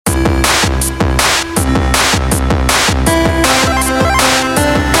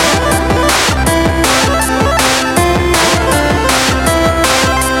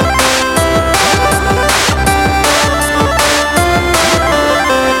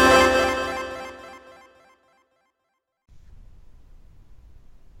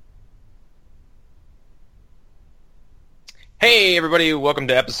Hey everybody, welcome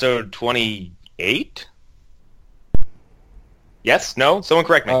to episode 28? Yes? No? Someone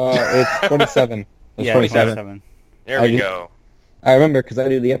correct me. It's 27. It's Yeah, 27. There we go. I remember because I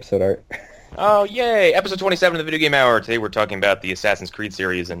do the episode art. Oh, yay! Episode 27 of the Video Game Hour. Today we're talking about the Assassin's Creed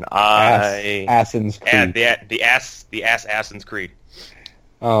series, and Assassin's Creed. the Assassin's Creed.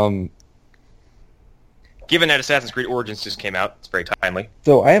 Um, Given that Assassin's Creed Origins just came out, it's very timely.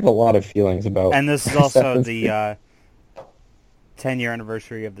 so I have a lot of feelings about. And this is also Assassin's the Creed. 10-year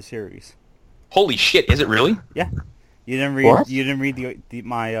anniversary of the series. Holy shit! Is it really? Yeah, you didn't read. What? You didn't read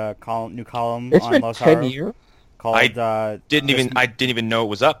my new column It's on been Los 10 Haro years. called I didn't even know it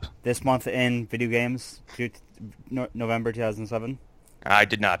was up. This Month in Video Games, November 2007. I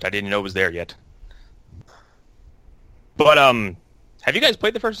did not. I didn't know it was there yet. But have you guys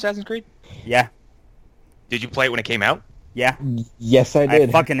played the first Assassin's Creed? Yeah, Did you play it when it came out? yeah. Yes, I did.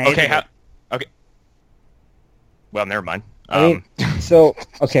 I fucking hated Okay, it. okay. Well, never mind. I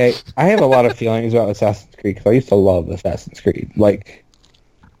have a lot of feelings about Assassin's Creed because I used to love Assassin's Creed. Like,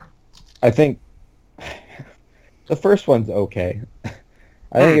 I think the first one's okay.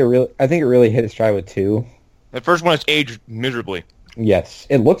 I think it really hit its stride with 2. The first one has aged miserably. Yes,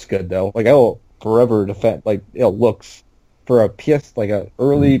 it looks good though. Like I will forever defend. Like it looks for a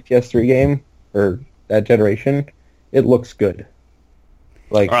early PS3 game or that generation, it looks good.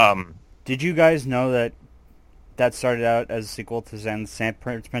 Like Did you guys know that started out as a sequel to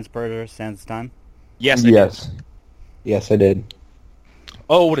Prince Persia: Sands of Time? yes, I yes, did. yes, I did.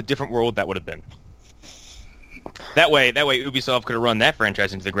 Oh, what a different world that would have been. That way, Ubisoft could have run that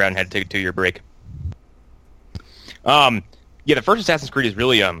franchise into the ground and had to take a 2-year break. Yeah, the first Assassin's Creed is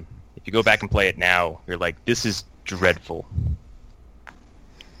really if you go back and play it now, you're like, this is dreadful.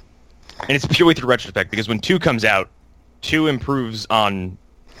 And it's purely through retrospect, because when 2 comes out, 2 improves on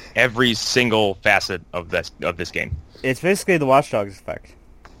every single facet of this game. It's basically the Watch Dogs effect.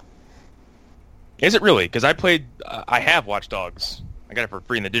 Is it really? Because I have Watch Dogs. I got it for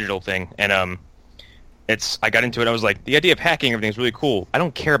free in the digital thing, and I got into it. I was like, the idea of hacking everything is really cool. I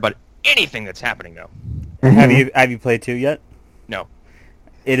don't care about anything that's happening though. Have you played 2 yet? No.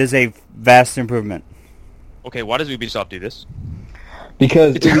 It is a vast improvement. Okay, why does Ubisoft do this?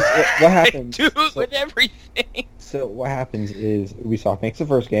 Because what happens? They do it with everything. So what happens is Ubisoft makes the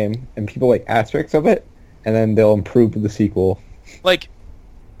first game, and people like aspects of it, and then they'll improve the sequel. Like,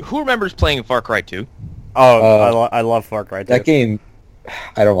 who remembers playing Far Cry 2? Oh, I love Far Cry 2. That game,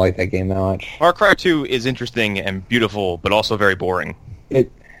 I don't like that game that much. Far Cry 2 is interesting and beautiful, but also very boring.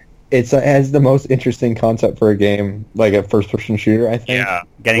 It has the most interesting concept for a game, like a first-person shooter. I think. Yeah,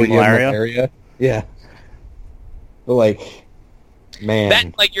 Getting where you're in malaria. that area. Yeah. But like, man,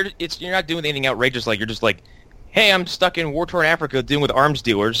 that like you're not doing anything outrageous. Like you're just like, hey, I'm stuck in war-torn Africa dealing with arms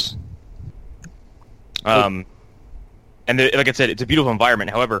dealers. And like I said, it's a beautiful environment.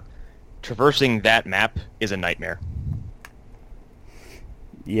 However, traversing that map is a nightmare.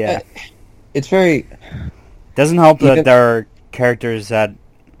 Yeah. it's very. Doesn't help that Even- there are characters that,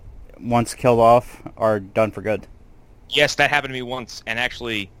 once killed off, are done for good. Yes, that happened to me once, and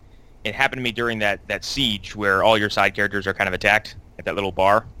actually, it happened to me during that siege where all your side characters are kind of attacked at that little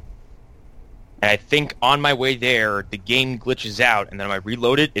bar. And I think on my way there, the game glitches out, and then when I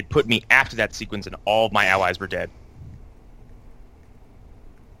reloaded, it put me after that sequence, and all of my allies were dead.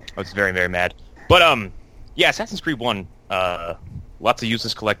 I was very, very mad. But, yeah, Assassin's Creed 1, lots of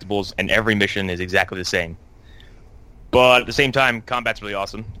useless collectibles, and every mission is exactly the same. But at the same time, combat's really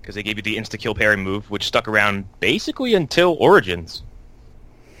awesome, because they gave you the insta-kill parry move, which stuck around basically until Origins.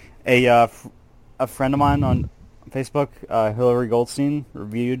 A friend of mine on Facebook, Hillary Goldstein,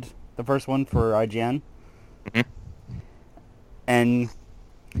 reviewed the first one for IGN. Mhm. And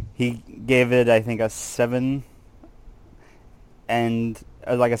he gave it, I think, a 7, and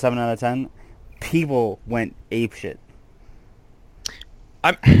like a 7 out of 10. People went apeshit.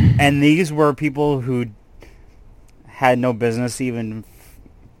 And these were people who had no business even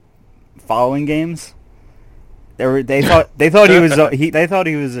following games. They thought he was they thought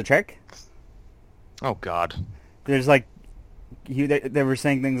he was a chick. Oh, God. There's like they were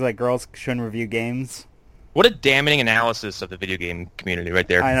saying things like girls shouldn't review games. What a damning analysis of the video game community right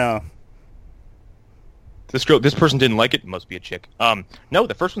there. I know. This person didn't like it must be a chick. No,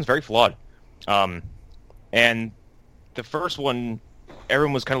 the first one's very flawed. And the first one,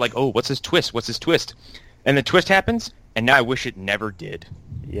 everyone was kind of like, oh, what's this twist? What's this twist? And the twist happens, and now I wish it never did.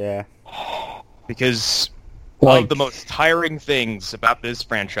 Yeah. Because Like- of the most tiring things about this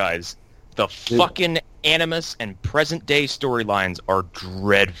franchise, the fucking Animus and present-day storylines are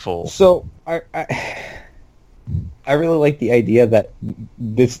dreadful. So I really like the idea that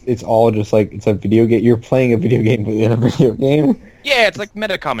it's all just like it's a video game. You're playing a video game within a video game. Yeah, it's like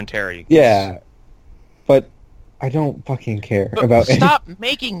meta commentary. Yeah, but I don't fucking care But about stop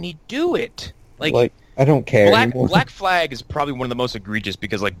making me do it. like I don't care anymore. Black Flag is probably one of the most egregious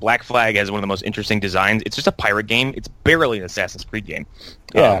because like Black Flag has one of the most interesting designs. It's just a pirate game. It's barely an Assassin's Creed game.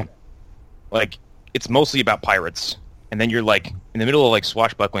 Yeah. Like it's mostly about pirates, and then you're like in the middle of like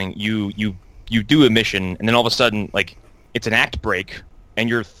swashbuckling. You do a mission, and then all of a sudden like it's an act break, and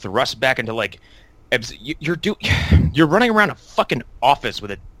you're thrust back into like you're running around a fucking office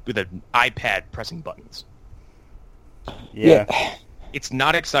with an iPad pressing buttons. Yeah. It's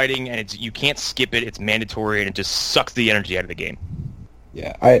not exciting, and you can't skip it. It's mandatory, and it just sucks the energy out of the game.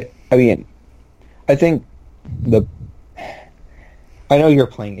 Yeah, I mean, I think I know you're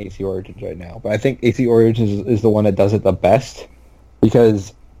playing AC Origins right now, but I think AC Origins is the one that does it the best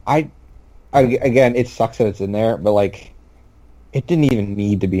because again, it sucks that it's in there, but like, it didn't even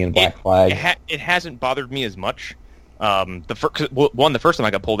need to be in Black Flag. It hasn't bothered me as much. The first time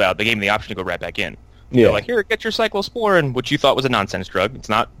I got pulled out, they gave me the option to go right back in. Yeah, They're like, here, get your cyclosporin, which you thought was a nonsense drug. It's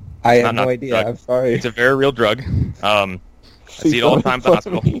not. I It's have not no a idea. drug. I'm sorry. It's a very real drug. I see it all the time at the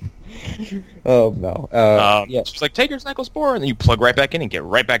hospital. Oh no. Yeah. It's just like, take your cyclosporin, and then you plug right back in and get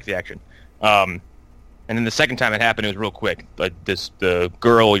right back to the action. And then the second time it happened, it was real quick. Like the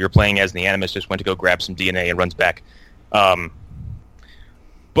girl you're playing as in the Animus just went to go grab some DNA and runs back.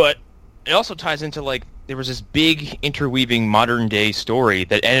 But it also ties into like there was this big interweaving modern day story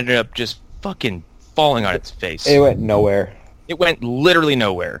that ended up just fucking falling on its face. It went nowhere. It went literally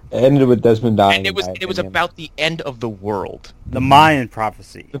nowhere. It ended with Desmond dying. And it was about the end of the world. The Mayan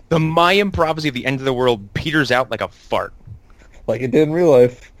prophecy. The Mayan prophecy of the end of the world peters out like a fart. like it did in real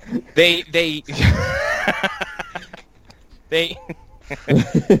life. They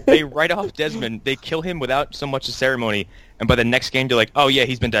they write off Desmond. They kill him without so much a ceremony. And by the next game, they're like, oh yeah,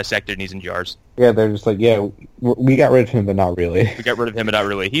 he's been dissected and he's in jars. Yeah, they're just like, yeah, we got rid of him, but not really. We got rid of him, but not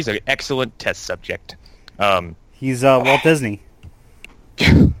really. He's an excellent test subject. He's Walt Disney.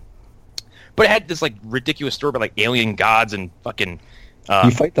 But it had this like ridiculous story about like alien gods and fucking.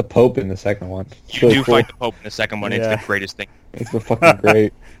 You fight the Pope in the second one. It's You really do cool. fight the Pope in the second one. Yeah. It's the greatest thing. It's the fucking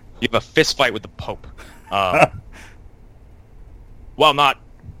great. You have a fist fight with the Pope. Well, not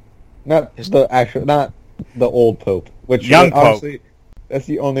Not the old Pope, which Young Pope. honestly, that's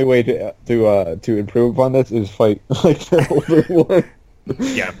the only way to improve upon this is fight like the older one.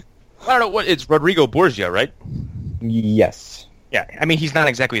 yeah. I don't know what it's Rodrigo Borgia, right? Yes. Yeah, I mean he's not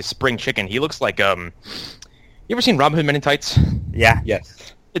exactly a spring chicken. He looks like You ever seen Robin Hood Men in Tights? Yeah.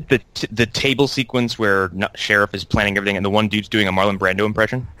 Yes. The table sequence where Sheriff is planning everything and the one dude's doing a Marlon Brando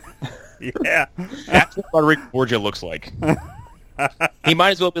impression. Yeah. That's what Rodrigo Borgia looks like. He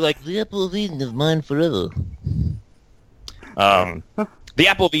might as well be like the Apple of Eden is mine forever. The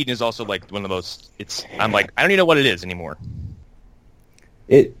Apple of Eden is also like one of the most. I'm like I don't even know what it is anymore.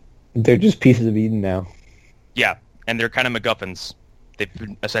 They're just pieces of Eden now. Yeah, and they're kind of MacGuffins. They've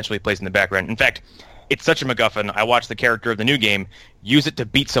been essentially placed in the background. In fact, it's such a MacGuffin. I watched the character of the new game use it to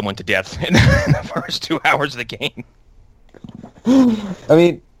beat someone to death in the first 2 hours of the game. I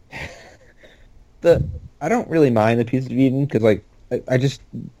mean, I don't really mind the pieces of Eden because like I just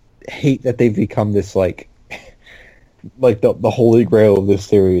hate that they've become this like the holy grail of this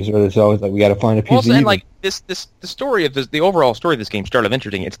series, where it's always like we got to find a piece of Eden. And like the story of the overall story of this game started off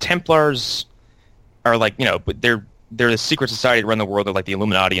interesting. Its Templars are like but they're the secret society that run the world. They're like the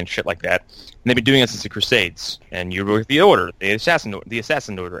Illuminati and shit like that. And they've been doing this since the Crusades. And you're with the Order, the Assassin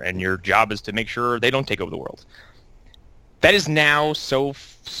Order, and your job is to make sure they don't take over the world. That is now so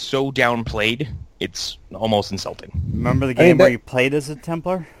downplayed. It's almost insulting. Remember the game where you played as a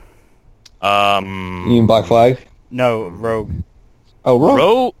Templar? You mean Black Flag? No, Rogue. Oh,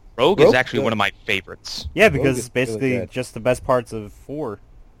 Rogue. Rogue is actually one of my favorites. Yeah, because Rogue it's is basically really good. just the best parts of 4.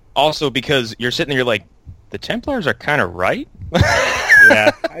 Also because you're sitting there, you're like, the Templars are kind of right.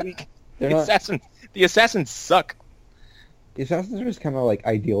 Yeah. I mean, they're not. The assassins suck. The Assassins are just kind of like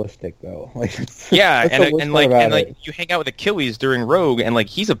idealistic, though. Like, Yeah, that's the worst and part about like it. you hang out with Achilles during Rogue, and like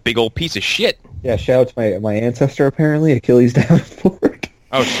he's a big old piece of shit. Yeah, shout out to my ancestor. Apparently, Achilles Davenport.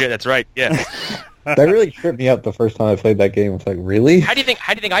 Oh shit, that's right. Yeah. That really tripped me up the first time I played that game. It's like, really? How do you think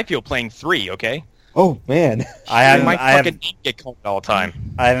I feel playing 3? Okay. Oh man. My fucking name get called all the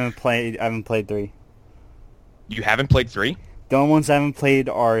time. I haven't played 3. You haven't played 3? The only ones I haven't played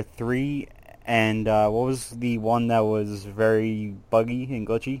are 3 and what was the one that was very buggy and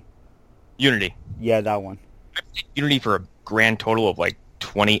glitchy? Unity. Yeah, that one. I played Unity for a grand total of like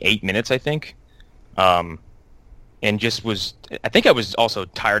 28 minutes, I think. and just was. I think I was also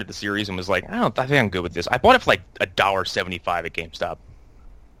tired of the series and was like, I think I'm good with this. I bought it for like $1.75 at GameStop.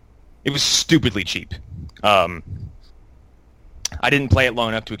 It was stupidly cheap. I didn't play it long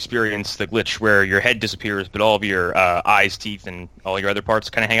enough to experience the glitch where your head disappears, but all of your eyes, teeth, and all your other parts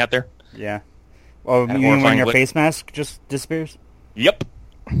kind of hang out there. Yeah. Oh, That you mean when horrifying your glitch. face mask just disappears? Yep.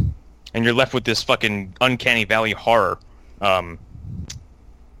 And you're left with this fucking uncanny valley horror.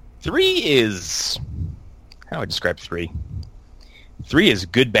 3 is... How do I describe 3? 3 is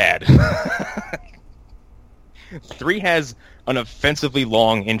good bad. 3 has an offensively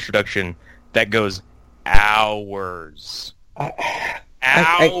long introduction that goes hours.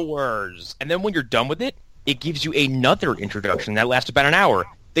 Hours. And then when you're done with it, it gives you another introduction that lasts about an hour.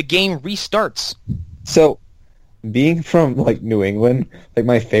 The game restarts. So, being from like New England, like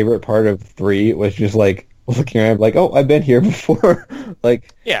my favorite part of 3 was just like looking around, like, oh, I've been here before.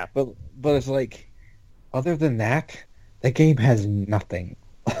 Like, Yeah. but it's like, other than that, that game has nothing.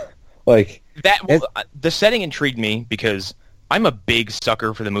 Like The setting intrigued me because I'm a big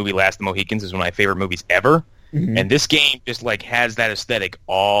sucker for the movie Last of the Mohicans. It's one of my favorite movies ever. Mhm. And this game just like has that aesthetic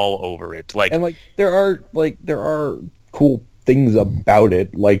all over it. Like, and like there are cool things about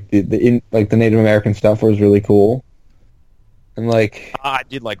it. Like the Native American stuff was really cool. And like, I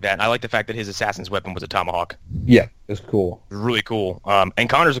did like that. I like the fact that his assassin's weapon was a tomahawk. yeah, it's cool. Really cool. And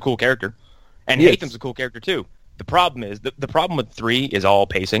Connor's a cool character. And Yes. Hatham's a cool character too. The problem is the problem with 3 is all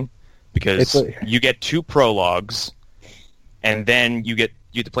pacing because It's like- you get 2 prologues and then you get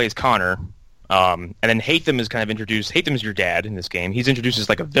to play as Connor. And then Hatham is kind of introduced. Hatham's your dad in this game. He's introduced as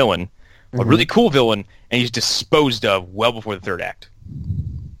like a villain, a really cool villain, and he's disposed of well before the 3rd act.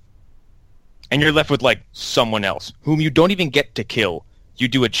 And you're left with like someone else whom you don't even get to kill. You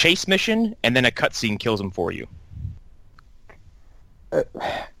do a chase mission, and then a cutscene kills him for you.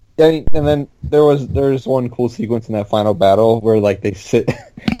 And then there's one cool sequence in that final battle where like they sit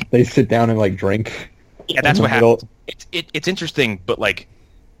down and like drink. Yeah, that's in the what middle. happens. It's interesting, but like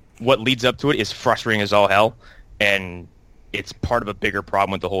what leads up to it is frustrating as all hell, and it's part of a bigger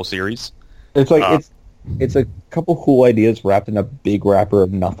problem with the whole series. It's like it's a couple cool ideas wrapped in a big wrapper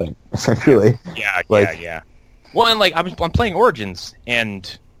of nothing, essentially. Yeah, Like- yeah. Well, and like I'm playing Origins,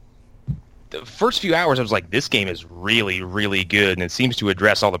 and the first few hours I was like, this game is really, really good, and it seems to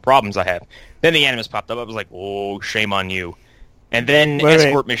address all the problems I have. Then the Animus popped up. I was like, oh, shame on you. And then Wait.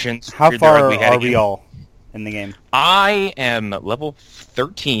 escort missions. How reared their far ugly head are we again. all in the game? I am level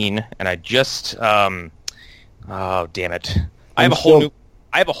 13, and I just oh damn it! I have a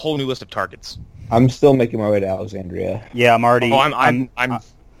whole new list of targets. I'm still making my way to Alexandria. Yeah, I'm already. Oh, I'm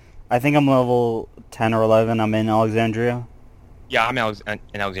I think I'm level 10 or 11. I'm in Alexandria. yeah, I'm in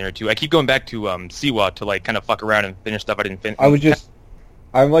Alexandria too. I keep going back to Siwa to like kind of fuck around and finish stuff I didn't finish.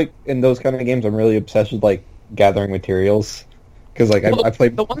 I'm like in those kind of games. I'm really obsessed with like gathering materials because like Well, I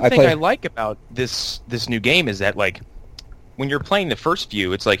played. The one I thing I played. like about this new game is that like when you're playing the first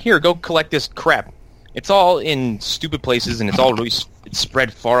few, it's like here, go collect this crap. It's all in stupid places and it's all really it's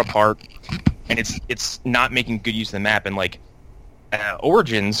spread far apart, and it's not making good use of the map. And like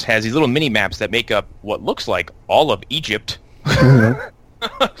Origins has these little mini maps that make up what looks like all of Egypt. Mhm.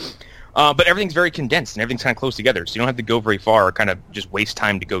 But everything's very condensed and everything's kind of close together, so you don't have to go very far or kind of just waste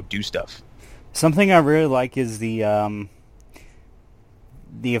time to go do stuff. Something I really like is the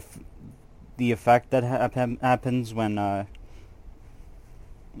effect that happens when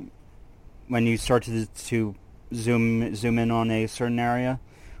you start to zoom in on a certain area,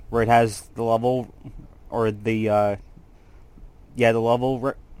 where it has the level or the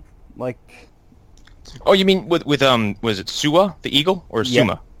level like. Oh, you mean with was it Sua the eagle or Yeah.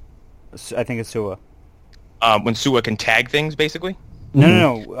 Suma? I think it's Sua. When Sua can tag things, basically.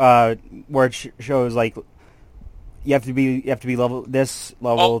 No. Where it shows like you have to be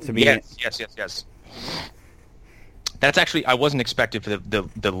level to be. Yes. That's actually I wasn't expected for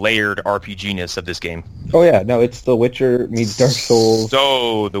the layered RPGness of this game. Oh yeah, no, it's The Witcher meets Dark Souls.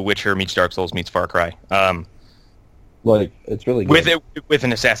 So The Witcher meets Dark Souls meets Far Cry. Like it's really good. With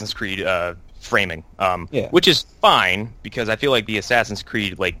an Assassin's Creed framing, Yeah. which is fine because I feel like the Assassin's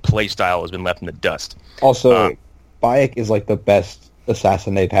Creed like play style has been left in the dust. Also, Bayek is like the best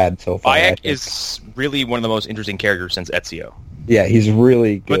assassin they've had so far. I Bayek think. is really one of the most interesting characters since Ezio, Yeah, he's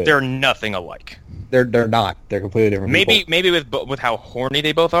really good. but they're nothing alike. They're not. They're completely different. Maybe with how horny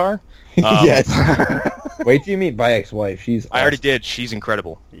they both are. people. Yes. Wait till you meet Bayek's wife. She's. I already did. She's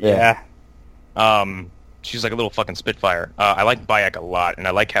incredible. Yeah. She's like a little fucking spitfire. I like Bayek a lot, and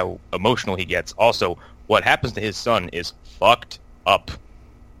I like how emotional he gets. Also, what happens to his son is fucked up.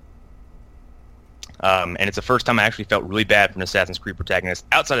 And it's the first time I actually felt really bad for an Assassin's Creed protagonist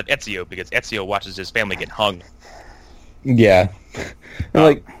outside of Ezio, because Ezio watches his family get hung. Yeah. And,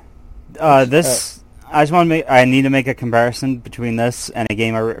 like, This, I need to make a comparison between this and a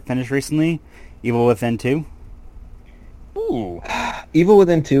game I finished recently, Evil Within 2. Ooh. Evil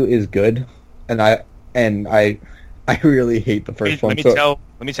Within 2 is good, and I really hate the first one.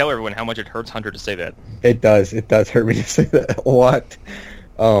 Let me tell everyone how much it hurts Hunter to say that. It does hurt me to say that a lot.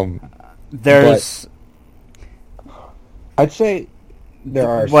 There's... I'd say there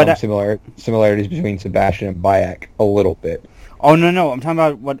are some similarities between Sebastian and Bayek a little bit. Oh, no, I'm talking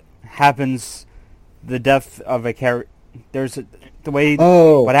about what happens, the death of a character.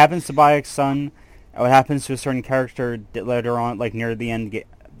 What happens to Bayek's son, and what happens to a certain character later on, like near the end,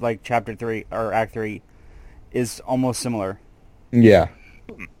 like Chapter 3, or Act 3, is almost similar. Yeah.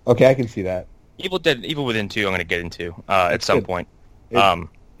 Okay, I can see that. Evil Within 2 I'm going to get into at some point. It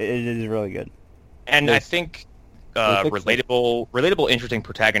is really good. And I think relatable, interesting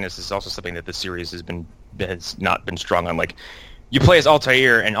protagonist is also something that the series has not been strong on. Like, you play as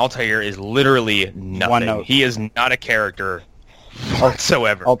Altair, and Altair is literally nothing. One note. He is not a character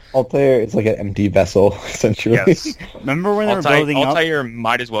whatsoever. Altair is like an empty vessel, essentially. Yes. Remember when they were building up... Altair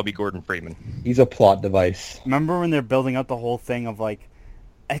might as well be Gordon Freeman. He's a plot device. Remember when they're building up the whole thing of, like,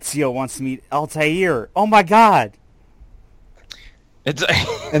 Ezio wants to meet Altair? Oh my god! It's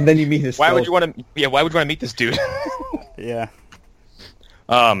and then you meet his... Why would you want to meet this dude? Yeah.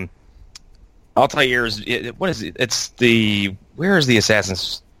 Altair is... What is it? It's the... Where is the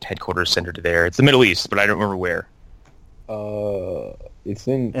Assassin's headquarters centered there? It's the Middle East, but I don't remember where. It's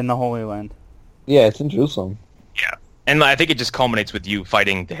in the Holy Land. Yeah, it's in Jerusalem. Yeah, and I think it just culminates with you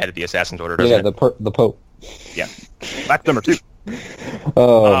fighting the head of the Assassin's Order, doesn't it? The Pope. Yeah, that's number 2.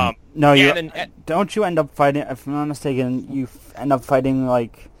 No, don't you end up fighting? If I'm not mistaken, you end up fighting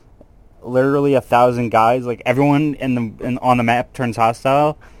like literally 1,000 guys. Like everyone on the map turns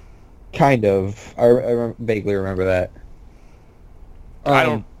hostile. Kind of. I vaguely remember that. I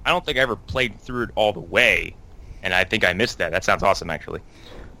don't think I ever played through it all the way, and I think I missed that. That sounds awesome, actually.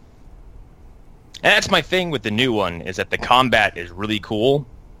 And that's my thing with the new one, is that the combat is really cool,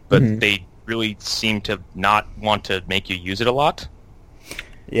 but they really seem to not want to make you use it a lot.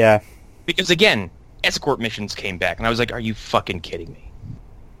 Yeah. Because, again, escort missions came back, and I was like, are you fucking kidding me?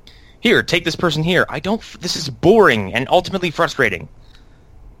 Here, take this person here. This is boring and ultimately frustrating.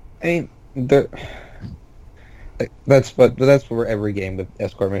 I mean, that's for every game with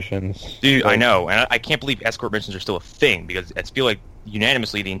escort missions. Dude, I know, and I can't believe escort missions are still a thing, because I feel like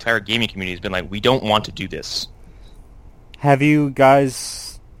unanimously the entire gaming community has been like, we don't want to do this. Have you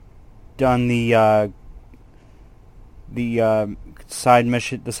guys done the side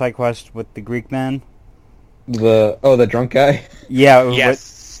mission, the side quest with the Greek man? The drunk guy? Yeah.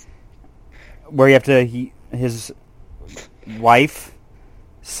 Yes. Where you have to... his wife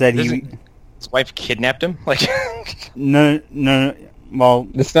said his wife kidnapped him? Like... No, well...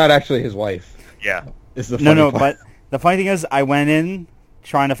 It's not actually his wife. Yeah. It's the funny part. But the funny thing is, I went in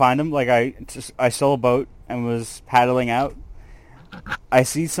trying to find him. Like, I stole a boat and was paddling out. I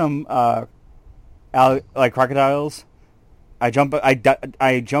see some, like, crocodiles. I jump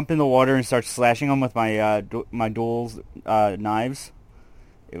in the water and start slashing them with my my dual knives.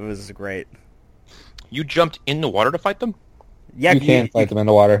 It was great. You jumped in the water to fight them? Yeah, you can fight them in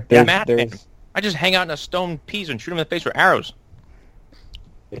the water. I just hang out in a stone piece and shoot them in the face with arrows.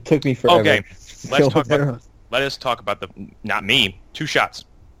 It took me forever. Okay, let us talk about not me, 2 shots.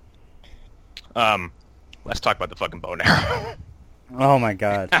 Let's talk about the fucking bow and arrow. Oh my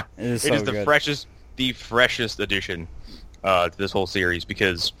god, it is so the good. the freshest addition to this whole series,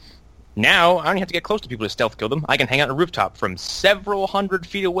 because now I don't have to get close to people to stealth kill them. I can hang out on a rooftop from several hundred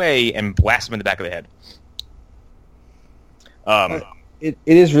feet away and blast them in the back of the head. It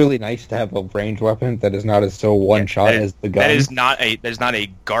is really nice to have a ranged weapon that is not as so one shot as the gun. That is not a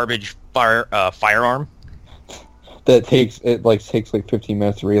garbage firearm. That takes 15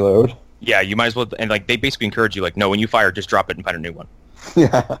 minutes to reload. Yeah, you might as well. And like they basically encourage you, like, no, when you fire, just drop it and find a new one.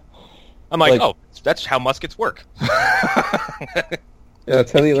 Yeah. I'm like, oh, that's how muskets work. Yeah,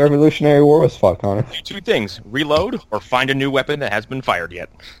 that's how the Revolutionary War was fought, Connor. Do 2 things: reload or find a new weapon that hasn't been fired yet.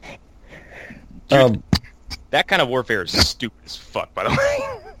 Dude, that kind of warfare is stupid as fuck, by the way.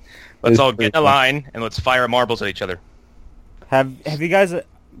 Let's all get in a line and let's fire marbles at each other. Have you guys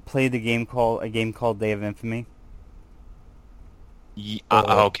played a game called Day of Infamy?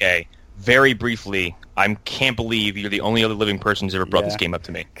 Okay. Very briefly, I can't believe you're the only other living person who's ever brought this game up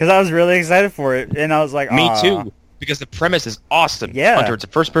to me. Because I was really excited for it, and I was like, me too. Because the premise is awesome. Yeah. Hunter, it's a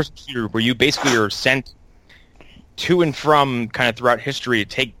first-person shooter where you basically are sent to and from kind of throughout history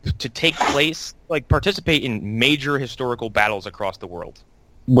to take place, like participate in major historical battles across the world.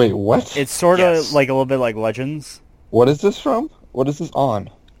 Wait, what? It's sort of like a little bit like Legends. What is this from? What is this on?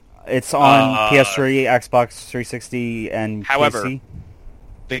 It's on PS3, Xbox 360, and However, PC.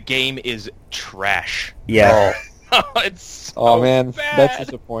 the game is trash. Yeah. It's so Oh man, bad. that's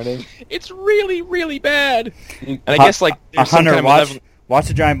disappointing. It's really, really bad. You- And I guess like there's some Hunter, kind of watch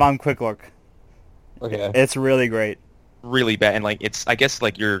the Giant Bomb quick look. Okay. It's really great. really bad, and like it's I guess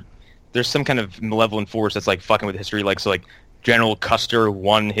like there's some kind of malevolent force that's like fucking with history, like so like General Custer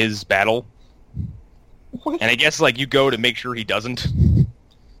won his battle, What? and I guess like you go to make sure he doesn't.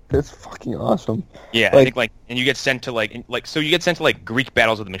 That's fucking awesome. Yeah, I Like- think like and you get sent to so you get sent to like Greek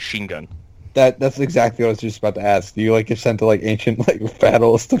battles with a machine gun. That's exactly what I was just about to ask. Do you like get sent to like ancient like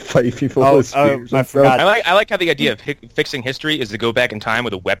battles to fight people Oh, with spears? I and stuff? forgot. I like how the idea of fixing history is to go back in time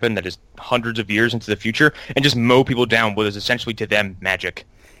with a weapon that is hundreds of years into the future and just mow people down with is essentially to them magic.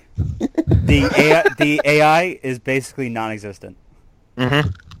 The AI is basically non-existent. Mm-hmm.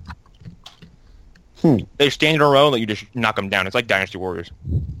 Hmm. They stand in a row and you just knock them down. It's like Dynasty Warriors.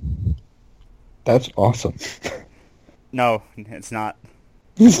 That's awesome. No, it's not.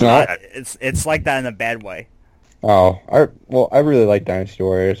 It's not. It's like that in a bad way. Oh, I really like Dynasty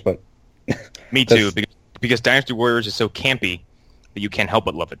Warriors, but Me That's- too, because Dynasty Warriors is so campy that you can't help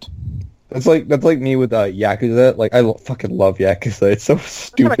but love it. that's like me with Yakuza. Like fucking love Yakuza. It's so Every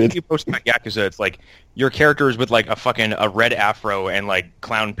time I stupid. see you post about Yakuza, it's like your character is with like a red afro and like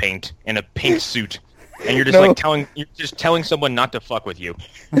clown paint and a pink suit, and you're just No. telling someone not to fuck with you.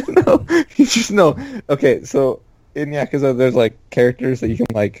 No, you just no. Okay, so in Yakuza, there's like characters that you can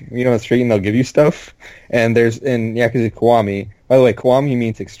like meet on the street and they'll give you stuff. And there's in Yakuza Kiwami. By the way, Kiwami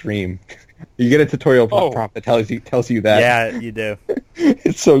means extreme. You get a tutorial Oh. prompt that tells you that. Yeah, you do.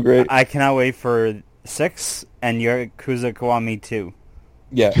 It's so great. I cannot wait for 6 and Yakuza Kiwami 2.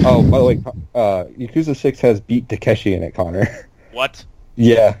 Yeah. Oh, by the way, Yakuza 6 has Beat Takeshi in it, Connor. What?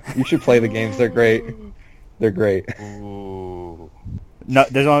 Yeah, you should play the games. They're great. They're great. Ooh. No,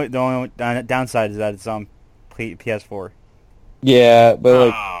 the only downside is that it's on PS4. Yeah, but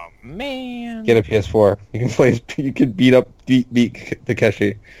like, Oh man. get a PS4. You can play. You can beat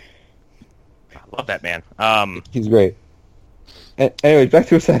Takeshi. I love that man. He's great. Anyways, back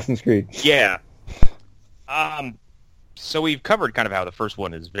to Assassin's Creed. Yeah. So we've covered kind of how the first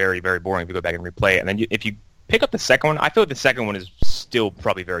one is very, very boring if you go back and replay it, and then if you pick up the second one, I feel like the second one is still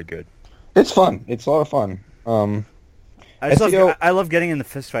probably very good. It's fun. It's a lot of fun. I love getting into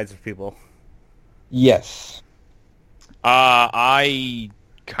fistfights with people. Yes. I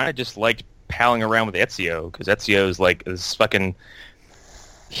kind of just liked palling around with Ezio, because Ezio is like this fucking...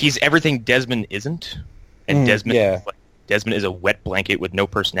 He's everything Desmond isn't, and Desmond is a wet blanket with no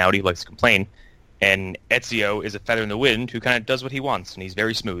personality who likes to complain, and Ezio is a feather in the wind who kind of does what he wants, and he's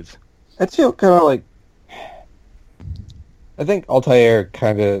very smooth. Ezio kind of like... I think Altair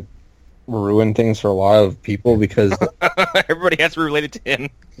kind of ruined things for a lot of people because... Everybody has to be related to him.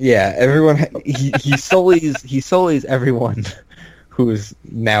 Yeah, everyone. He sullies everyone who is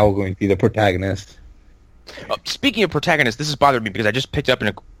now going to be the protagonist. Speaking of protagonists, this has bothered me because I just picked up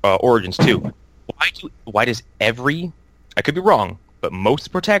in Origins 2. Why does every... I could be wrong, but most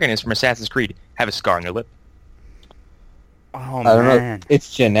protagonists from Assassin's Creed have a scar on their lip. Oh, I don't man. know.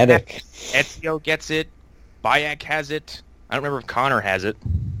 It's genetic. Ezio gets it. Bayek has it. I don't remember if Connor has it.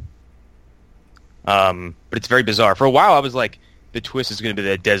 But it's very bizarre. For a while, I was like, the twist is going to be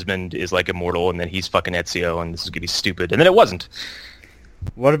that Desmond is like immortal, and then he's fucking Ezio, and this is going to be stupid. And then it wasn't.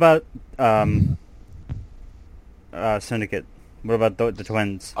 What about Syndicate? What about the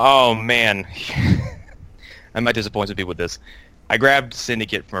twins? Oh, man. I might disappoint some people with this. I grabbed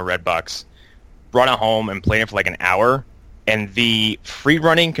Syndicate from a Redbox, brought it home, and played it for like an hour, and the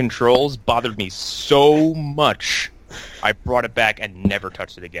free-running controls bothered me so much, I brought it back and never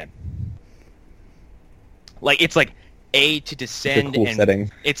touched it again. Like, it's like A to descend, It's a cool and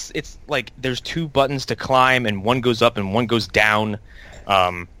setting. it's like there's two buttons to climb, and one goes up and one goes down.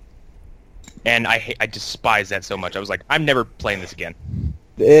 And I despise that so much. I was like, I'm never playing this again.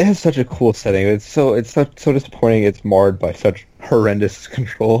 It has such a cool setting. It's so disappointing. It's marred by such horrendous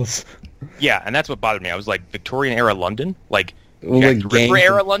controls. Yeah, and that's what bothered me. I was like, Victorian era London, like Like Jack the gangs Ripper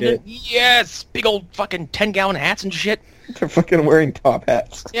era and London. shit. Yes, big old fucking 10-gallon hats and shit. They're fucking wearing top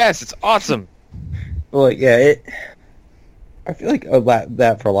hats. Yes, it's awesome. Well, like, yeah, I feel like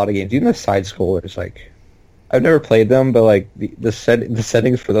that for a lot of games, even the side scrollers. Like, I've never played them, but like the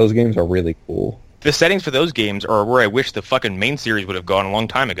settings for those games are really cool. The settings for those games are where I wish the fucking main series would have gone a long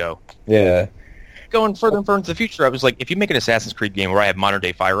time ago. Yeah. Going further and further into the future, I was like, if you make an Assassin's Creed game where I have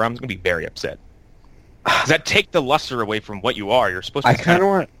modern-day firearms, I'm going to be very upset. Does that take the luster away from what you are? You're supposed to I be kind of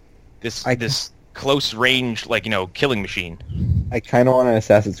want. this close-range, like, killing machine. I kind of want an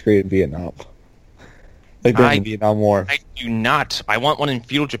Assassin's Creed in Vietnam. Like during the Vietnam War. I do not. I want one in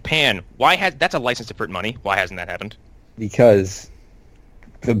feudal Japan. That's a license to print money. Why hasn't that happened? Because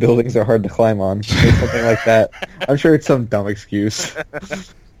the buildings are hard to climb on. Or something like that. I'm sure it's some dumb excuse.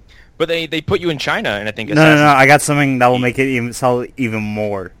 But they put you in China, and I think No. I got something that will make it sell even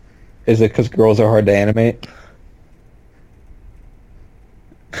more. Is it because girls are hard to animate?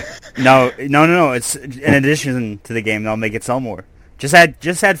 No. It's in addition to the game that'll make it sell more. Just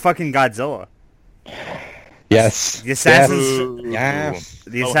add fucking Godzilla. Yes. The assassins. Ooh. Yes.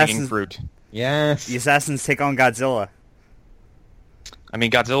 The Low-hanging assassins. fruit. Yes. The assassins take on Godzilla. I mean,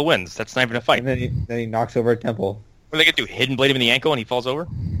 Godzilla wins. That's not even a fight. And then he knocks over a temple. What are they gonna do? Hidden blade him in the ankle and he falls over?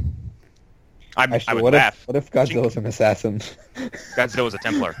 I Actually, would laugh. what if Godzilla's an assassin? Godzilla was a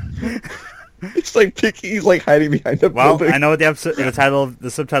Templar. It's like he's like hiding behind the Well, building. I know what the subtitle of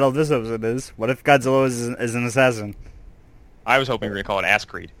this episode is. What if Godzilla is an assassin? I was hoping we were gonna call it Ass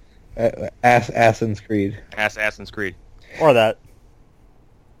Creed. Assassin's Creed. Assassin's Creed. Or that.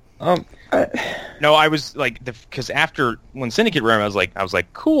 No, I was like, because after when Syndicate ran, I was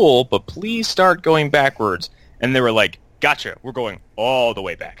like, cool, but please start going backwards. And they were like, gotcha, we're going all the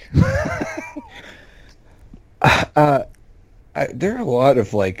way back. There are a lot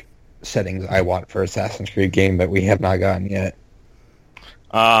of like settings I want for Assassin's Creed game that we have not gotten yet.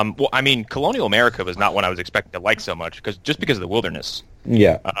 Well, I mean, Colonial America was not one I was expecting to like so much, because of the wilderness.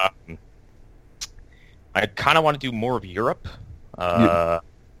 Yeah. I kind of want to do more of Europe.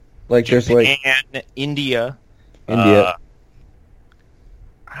 Like there's like India. India.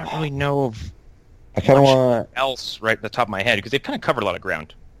 I don't really know of I kind of much want else right at the top of my head, because they've kind of covered a lot of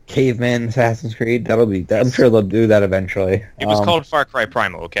ground. Caveman Assassin's Creed. I'm sure they'll do that eventually. It was called Far Cry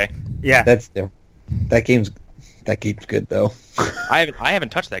Primal, okay? Yeah. That game's good though. I haven't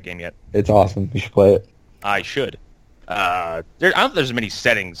touched that game yet. It's awesome. You should play it. I should. I don't think there's many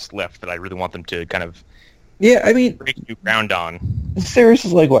settings left that I really want them to kind of Yeah, I mean, break new ground on. the series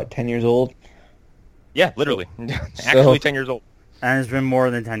is like what, 10 years old? Yeah, literally. Actually 10 years old. And it's been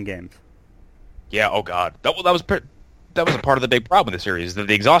more than 10 games. Yeah, oh god. That was a part of the big problem with the series, that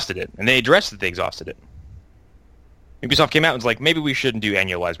they exhausted it, and they addressed that they exhausted it. Ubisoft came out and was like, maybe we shouldn't do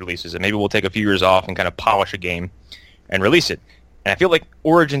annualized releases, and maybe we'll take a few years off and kind of polish a game and release it. And I feel like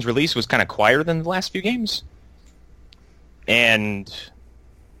Origin's release was kind of quieter than the last few games. And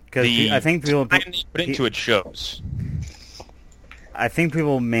Because I think people time they put into it shows. I think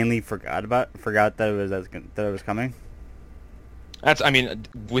people mainly forgot that it was coming.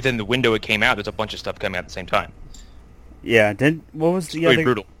 Within the window it came out, there's a bunch of stuff coming out at the same time. Yeah. What was It's the really other?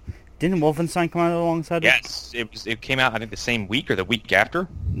 brutal. Didn't Wolfenstein come out alongside it? Yes, it came out, I think, the same week or the week after.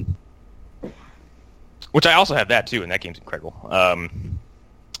 Which I also have that, too, and that game's incredible.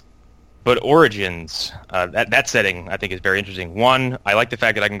 But Origins, that setting, I think, is very interesting. One, I like the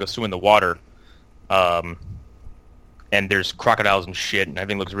fact that I can go swim in the water, and there's crocodiles and shit, and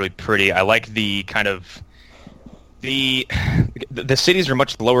everything looks really pretty. I like the kind of... The cities are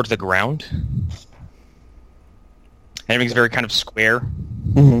much lower to the ground. Everything's very kind of square.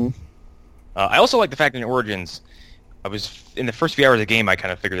 Mm-hmm. I also like the fact that in Origins, in the first few hours of the game, I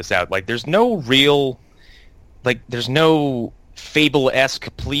kind of figured this out. Like, there's no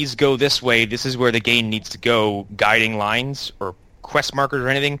Fable-esque, please go this way, this is where the game needs to go, guiding lines or quest markers or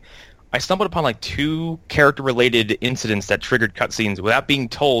anything. I stumbled upon like 2 character-related incidents that triggered cutscenes without being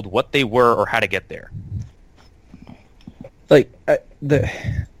told what they were or how to get there. Like,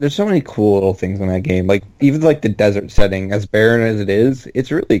 there's so many cool little things in that game. Like, even like the desert setting, as barren as it is, it's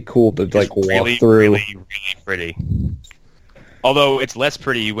really cool to like walk really, through. really, really pretty. Although it's less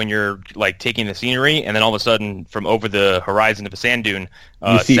pretty when you're like taking the scenery, and then all of a sudden, from over the horizon of a sand dune,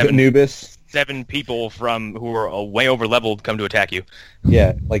 You see Anubis? 7 people who are way over leveled come to attack you.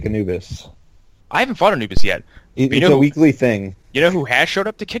 Yeah, like Anubis. I haven't fought Anubis yet. It's a weekly thing. You know who has showed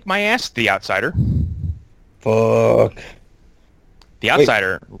up to kick my ass? The Outsider. Fuck. The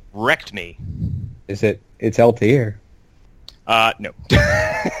Outsider wrecked me. It's Altair. No.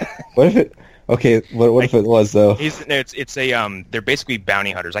 What if it? Okay, what if it was though? They're basically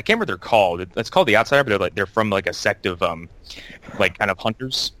bounty hunters. I can't remember what they're called. It's called the Outsider, but they're from like a sect of like kind of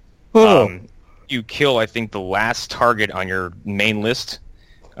hunters. Oh. You kill, I think, the last target on your main list.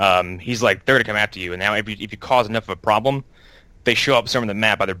 He's like, they're gonna come after you, and now if you cause enough of a problem, they show up somewhere on the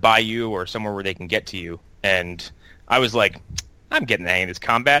map, either by you or somewhere where they can get to you. And I was like, I'm getting the hang of this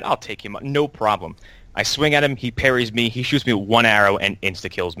combat. I'll take him. No problem. I swing at him. He parries me. He shoots me with 1 arrow and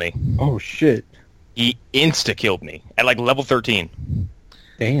insta-kills me. Oh, shit. He insta-killed me at like level 13.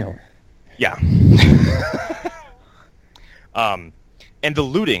 Damn. Yeah. And the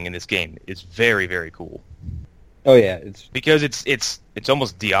looting in this game is very, very cool. Oh, yeah. Because it's it's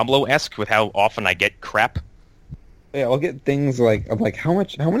almost Diablo-esque with how often I get crap. Yeah, I'll get things like I'm like how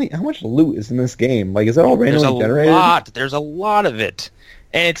much loot is in this game? Like, is it all randomly generated? There's a lot of it,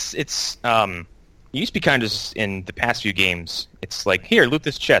 and it's it used to be kind of just in the past few games. It's like, here, loot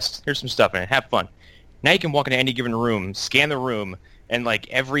this chest. Here's some stuff in it. Have fun. Now you can walk into any given room, scan the room, and like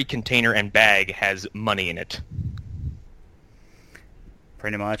every container and bag has money in it,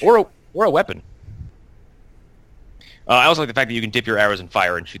 Pretty much. or a weapon. I also like the fact that you can dip your arrows in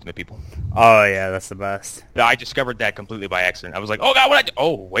fire and shoot them at people. Oh yeah, that's the best. I discovered that completely by accident. I was like, oh god, what I do?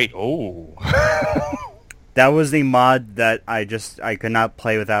 Oh wait, oh. That was the mod that I could not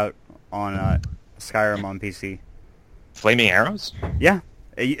play without on Skyrim on PC. Flaming arrows? Yeah,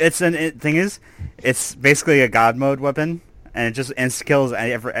 thing is, it's basically a god mode weapon, and it just insta kills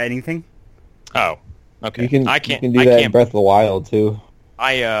anything. Oh, okay. You can I can't do that in Breath of the Wild too.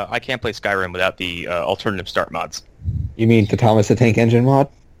 I can't play Skyrim without the alternative start mods. You mean the Thomas the Tank Engine mod?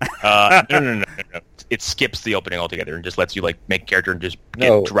 No. It skips the opening altogether and just lets you like make a character and just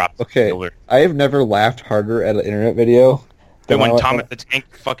get dropped. Okay, I have never laughed harder at an internet video than when Thomas the Tank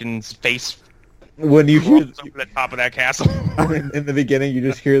fucking face when you hear over the top of that castle. in the beginning, you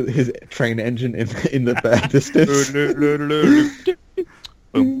just hear his train engine in the back distance.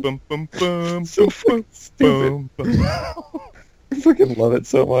 Boom, boom, boom, boom, So fucking stupid. I fucking love it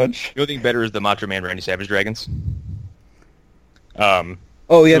so much. The only thing better is the Macho Man Randy Savage dragons.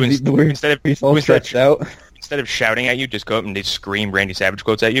 Oh yeah, the weird instead of face all stretched out. Instead of shouting at you, just go up and they scream Randy Savage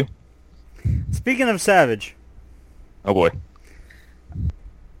quotes at you. Speaking of Savage, Oh boy.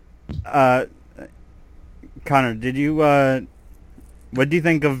 Connor, did you what do you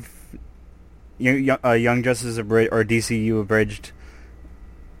think of Young Justice Abridged or DCU Abridged?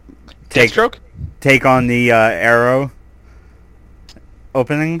 Deathstroke? Take on the Arrow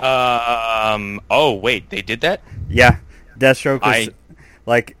opening. Oh wait, they did that? Yeah, Deathstroke was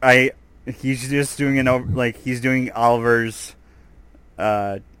he's just doing he's doing Oliver's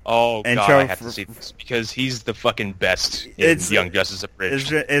Oh intro god, I have to see this because he's the fucking best in Young Justice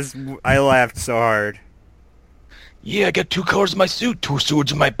Abridged. I laughed so hard. Yeah, I got 2 colors in my suit, 2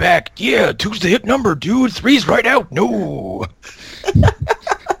 swords in my back. Yeah, 2's the hit number, dude. 3's right out. No.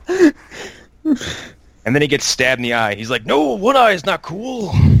 And then he gets stabbed in the eye. He's like, no, one eye is not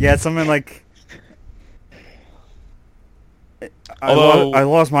cool. Yeah, it's something like I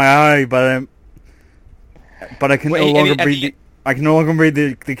lost my eye, but I can no longer breathe. I can no longer breathe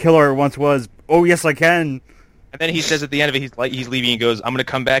the killer it once was. Oh yes, I can. And then he says at the end of it, he's leaving. He goes, "I'm gonna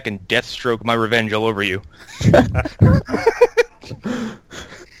come back and Deathstroke my revenge all over you."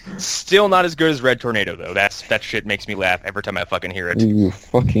 Still not as good as Red Tornado though. That shit makes me laugh every time I fucking hear it. You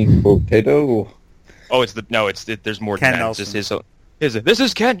fucking potato. Oh, there's more Ken than that. Nelson. It's just this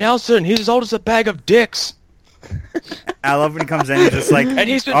is Kent Nelson. He's as old as a bag of dicks. I love when he comes in. He's just like, And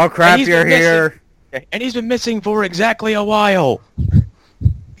he's been, "Oh crap, and he's you're been missing. here." And he's been missing for exactly a while.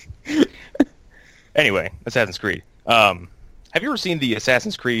 Anyway, Assassin's Creed. Have you ever seen the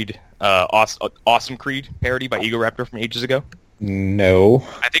Assassin's Creed Awesome Creed parody by Egoraptor from ages ago? No.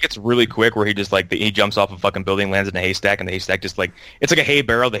 I think it's really quick where he just he jumps off a fucking building, lands in a haystack, and the haystack just it's like a hay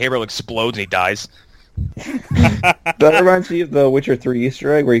barrel. The hay barrel explodes and he dies. That reminds me of the Witcher 3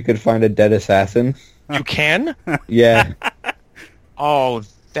 Easter egg where you could find a dead assassin. You can? Yeah. Oh,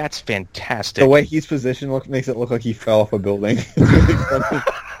 that's fantastic. The way he's positioned makes it look like he fell off a building.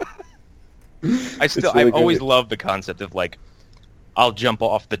 I've always loved the concept of I'll jump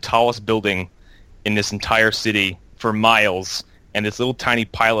off the tallest building in this entire city for miles, and this little tiny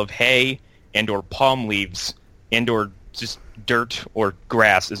pile of hay and or palm leaves and or just dirt or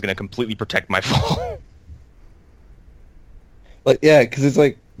grass is going to completely protect my fall. Yeah, because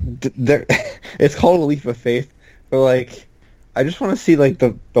it's it's called a leap of faith, but I just want to see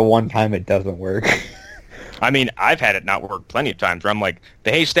the one time it doesn't work. I mean, I've had it not work plenty of times where I'm like, the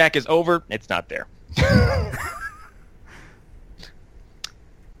haystack is over, it's not there.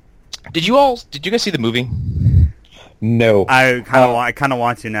 Did you guys see the movie? No. I kind of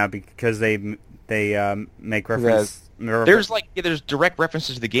want to now because they make reference. There's direct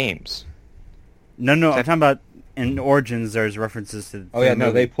references to the games. No, I'm talking about in Origins. There's references to. Oh yeah,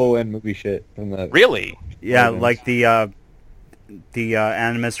 no, they pull in movie shit from the. Really? Yeah, like the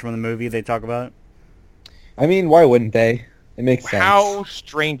animus from the movie they talk about. I mean, why wouldn't they? It makes sense. How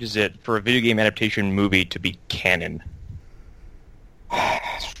strange is it for a video game adaptation movie to be canon?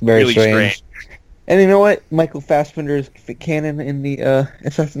 Very really strange. And you know what? Michael Fassbender is canon in the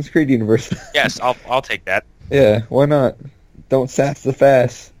Assassin's Creed universe. Yes, I'll take that. Yeah, why not? Don't sass the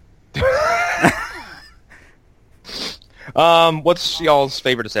Fass. What's y'all's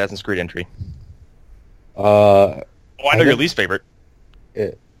favorite Assassin's Creed entry? I know your least favorite.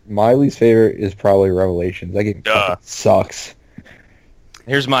 My least favorite is probably Revelations. That game Duh. fucking sucks.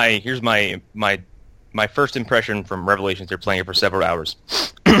 Here's my first impression from Revelations. They're playing it for several hours.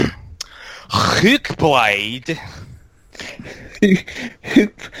 Hookblade.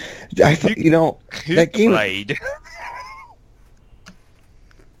 I thought, that game. Hookblade.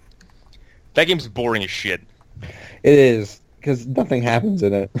 That game's boring as shit. It is because nothing happens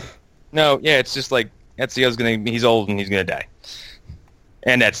in it. No, yeah, it's just like Ezio's he's old and he's gonna die,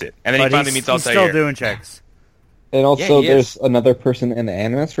 and that's it. And then he finally meets he's Altair. still doing checks. And also, he there's is. another person in the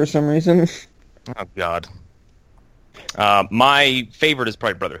Animus for some reason. Oh God. My favorite is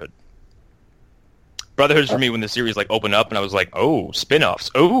probably Brotherhood. Brotherhood's for me when the series opened up and I was like, oh, spin-offs.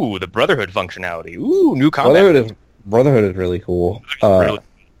 Oh, the Brotherhood functionality. Ooh, new combat. Brotherhood is really cool. Really-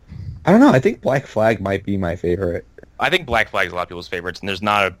 I don't know. I think Black Flag might be my favorite I think Black Flag is a lot of people's favorites, and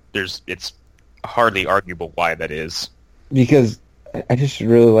it's hardly arguable why that is. because I just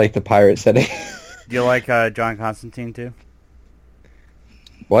really like the pirate setting. Do you like John Constantine too?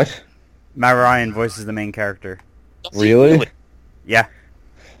 What? Matt Ryan voices the main character. Really? Yeah.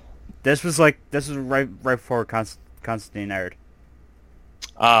 This was right before Constantine aired.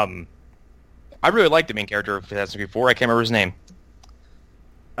 I really like the main character of Assassin's Creed 4. I can't remember his name.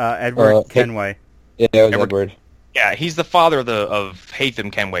 Edward Kenway. Yeah, it was Edward- Edward. Yeah, he's the father of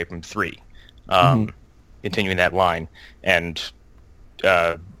Haytham Kenway from 3. Continuing that line. And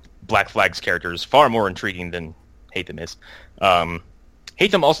Black Flag's character is far more intriguing than Haytham is.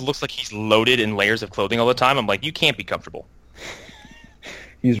 Haytham also looks like he's loaded in layers of clothing all the time. I'm like, you can't be comfortable.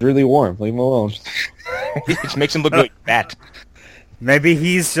 He's really warm. Leave him alone. It just makes him look like fat. Maybe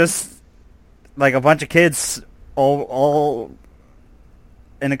he's just like a bunch of kids all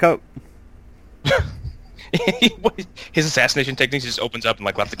in a coat. His assassination techniques just opens up and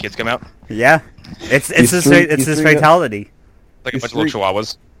lets the kids come out. Yeah. It's He's his three- it's he's his three- fatality. Like a He's bunch of little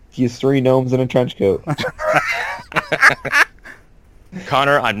chihuahuas. He's 3 gnomes in a trench coat.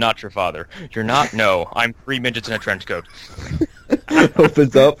 Connor, I'm not your father. You're not? No. I'm 3 midgets in a trench coat.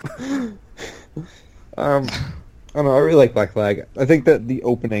 Opens up. I don't know. I really like Black Flag. I think that the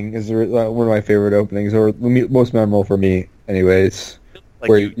opening is one of my favorite openings, or the most memorable for me, anyways. Like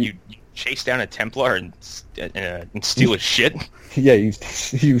Where you chase down a Templar and steal his shit. Yeah, you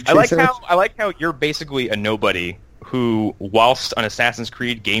I like how you're basically a nobody who, whilst an Assassin's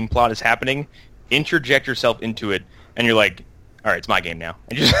Creed game plot is happening, interject yourself into it, and you're like, all right, it's my game now.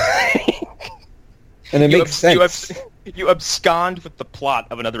 And just and it makes sense. You abscond with the plot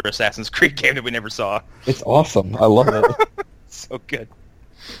of another Assassin's Creed game that we never saw. It's awesome. I love it. So good.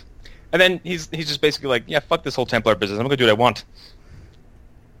 And then he's just basically like, yeah, fuck this whole Templar business. I'm gonna do what I want.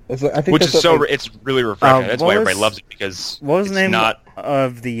 I think Which that's is what, it's really refreshing. That's why what everybody was- loves it, because What was the it's name not.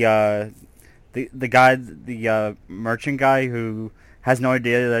 of the guy, the merchant guy who has no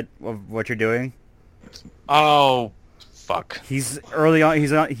idea of what you're doing? Oh, fuck. He's early on.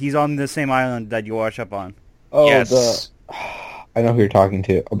 He's on the same island that you wash up on. Oh, Yes. I know who you're talking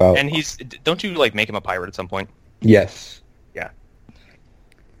to about. And don't you make him a pirate at some point? Yes. Yeah.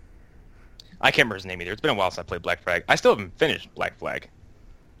 I can't remember his name either. It's been a while since I played Black Flag. I still haven't finished Black Flag.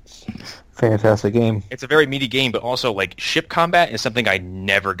 Fantastic game. It's a very meaty game, but also ship combat is something I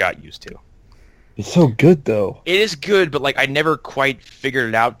never got used to. It's so good, though. It is good, but I never quite figured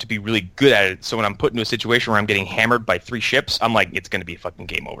it out to be really good at it. So when I'm put into a situation where I'm getting hammered by 3 ships, I'm like, it's going to be fucking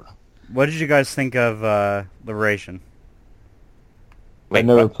game over. What did you guys think of Liberation? Wait, I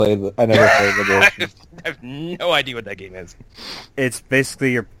never what? played Liberation. I have no idea what that game is. It's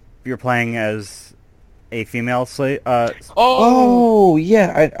basically you're playing as a female slave. Oh,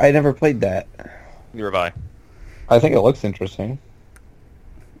 yeah. I never played that. Neither have I. I think it looks interesting.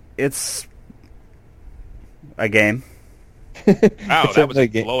 It's a game. Wow, It's that was a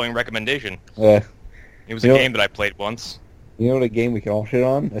game. glowing recommendation. Yeah. It was You a know- game that I played once. You know what a game we can all shit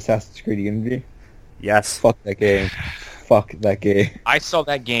on? Assassin's Creed Unity. Yes. Fuck that game. Fuck that game. I saw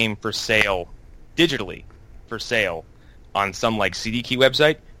that game for sale, digitally, on some CD key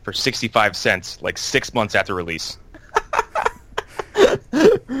website for 65 cents, 6 months after release. It's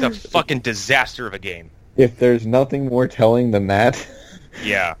a fucking disaster of a game. If there's nothing more telling than that,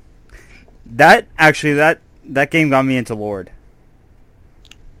 Yeah. That game got me into Lord.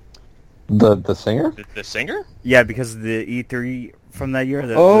 the singer? The singer? Yeah, because of the E3 from that year,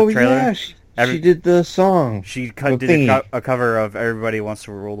 the Oh trailer. yeah, she did the song. She The did thingy. a cover of Everybody Wants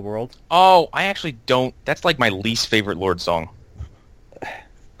to Rule the World. Oh, I actually don't. That's my least favorite Lord song.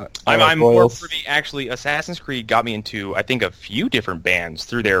 I'm more Royals. privy. Actually, Assassin's Creed got me into, I think, a few different bands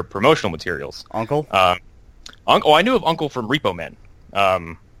through their promotional materials. Uncle? I knew of Uncle from Repo Man.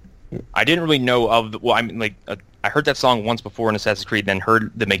 I didn't really know of. I heard that song once before in Assassin's Creed, then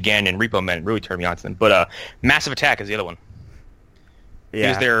heard them again in Repo Man. It really turned me on to them. But Massive Attack is the other one.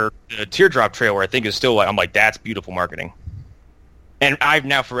 Yeah. Because their Teardrop trailer, I think, is still like, I'm like, that's beautiful marketing. And I've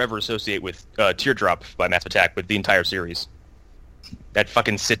now forever associate with Teardrop by Massive Attack with the entire series. That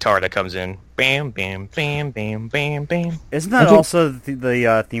fucking sitar that comes in. Bam, bam, bam, bam, bam, bam. Isn't that also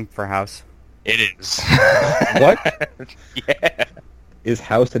the theme for House? It is. What? Yeah. Is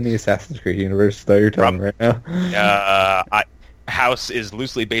House in the Assassin's Creed universe that you're telling me right now? House is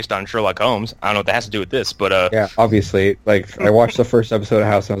loosely based on Sherlock Holmes. I don't know what that has to do with this, but Yeah, obviously. Like, I watched the first episode of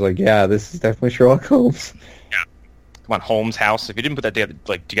House and I was like, yeah, this is definitely Sherlock Holmes. come on, Holmes' house. If you didn't put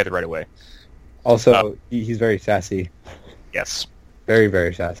that together right away. Also, he's very sassy. Yes. Very,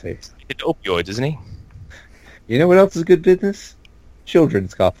 very sassy. Into opioids, isn't he? You know what else is good business?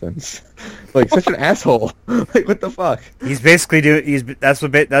 Children's coffins. Like, such an asshole. Like, what the fuck? He's basically doing. That's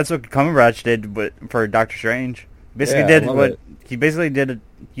what Cumberbatch did, for Doctor Strange. Basically Yeah, did I love what it. he basically did.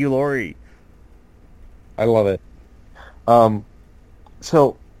 Hugh Laurie. I love it.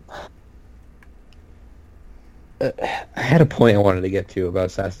 So I had a point I wanted to get to about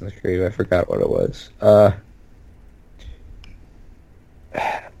Assassin's Creed. I forgot what it was.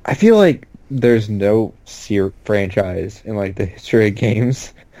 I feel like there's no franchise in like the history of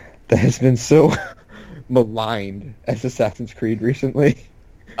games that has been so maligned as Assassin's Creed recently.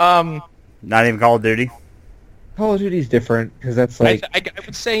 Not even Call of Duty. Call of Duty's different because that's like I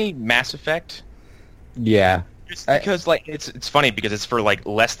would say Mass Effect. yeah. Just because it's funny because it's for like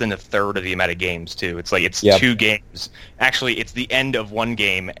less than a third of the amount of games too. It's like it's Yep. 2 games. Actually, it's the end of one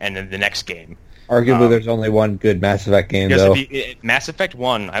game and then the next game. Arguably, there's only one good Mass Effect game Because though. Mass Effect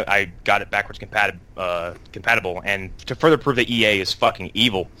 1, I got it backwards compatible, and to further prove that EA is fucking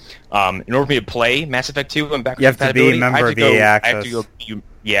evil, in order for me to play Mass Effect 2 and backwards You have to be a compatibility, member of EA Access.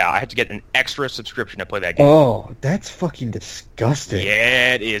 I have to get an extra subscription to play that game. Oh, that's fucking disgusting.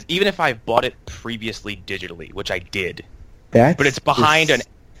 Yeah, it is. Even if I bought it previously digitally, which I did, That's but it's behind an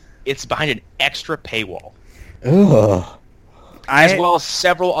extra paywall, Ugh. as well as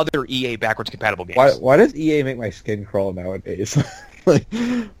several other EA backwards compatible games. Why does EA make my skin crawl nowadays? like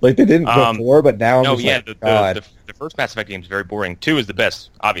they didn't before, but now I'm No, just yeah, like, God. the first Mass Effect game is very boring. 2 is the best,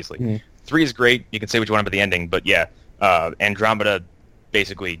 obviously. Mhm. 3 is great. You can say what you want about the ending, but yeah, Andromeda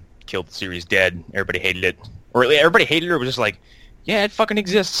basically killed the series dead. Everybody hated it, or everybody hated it. Or was just like, yeah, it fucking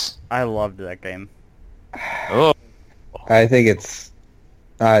exists. I loved that game. Oh, I think it's.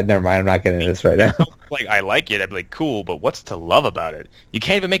 Never mind. I'm not getting into this right now. like I like it. I'd be like, cool, but what's to love about it? You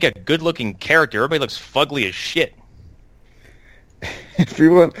can't even make a good-looking character. Everybody looks fugly as shit.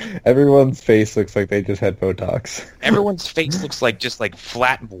 Everyone's face looks like they just had Botox. Everyone's face looks like just like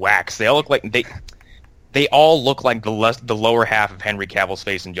flat wax. They all look like they all look like the lower half of Henry Cavill's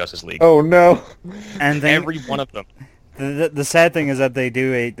face in Justice League. Oh no! And then Every one of them. the sad thing is that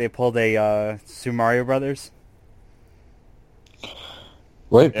they pulled a Super Mario Brothers.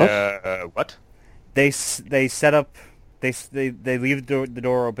 Wait, what? What? They set up they leave the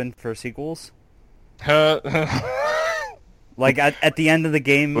door open for sequels. Like at the end of the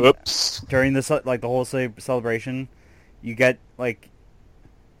game, Whoops. during the whole celebration, you get like,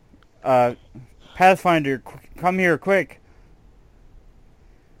 Pathfinder, come here quick,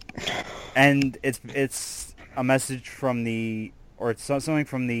 and it's a message from it's something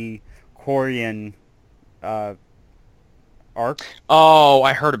from the Quarian arc. Oh,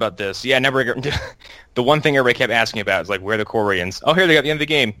 I heard about this. Yeah, never. The one thing everybody kept asking about is like, where are the Koreans? Oh, here they got the end of the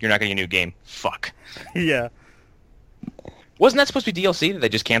game. You're not getting a new game. Fuck. Yeah. Wasn't that supposed to be DLC that they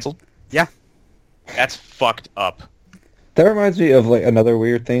just canceled? Yeah. That's fucked up. That reminds me of like another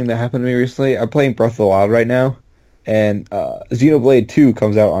weird thing that happened to me recently. I'm playing Breath of the Wild right now, and Xenoblade 2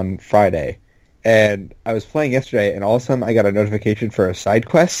 comes out on Friday. And I was playing yesterday, and all of a sudden I got a notification for a side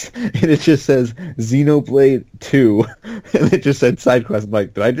quest, and it just says Xenoblade 2, and it just said side quest. I'm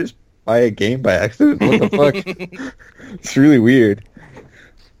like, did I just buy a game by accident? What the fuck? It's really weird.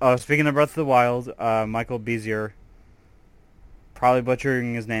 Speaking of Breath of the Wild, Michael Bezier, probably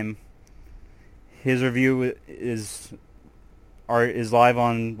butchering his name. His review is live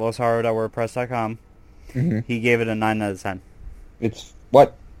on losharo.wordpress.com. Mm-hmm. He gave it a 9 out of 10. It's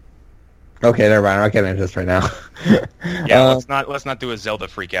what? Okay, never mind. I'm not getting into this right now. Yeah, let's not do a Zelda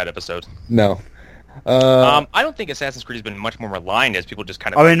freak out episode. No. I don't think Assassin's Creed has been much more maligned as people just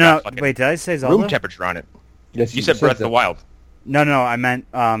kind of. Oh wait, no, fucking wait, did I say Zelda? room temperature on it. Yes, You said Breath of the Wild. No, I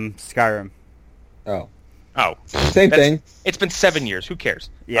meant Skyrim. Oh, Oh, same thing. It's been 7 years. Who cares?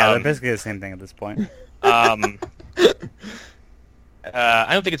 Yeah, they're basically the same thing at this point.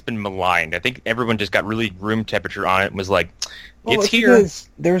 I don't think it's been maligned. I think everyone just got really room temperature on it and was like, Well, it's here. because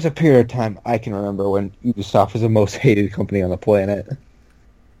there was a period of time I can remember when Ubisoft was the most hated company on the planet.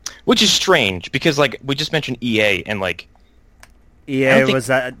 Which is strange because, like, we just mentioned EA and, like, I EA don't think- was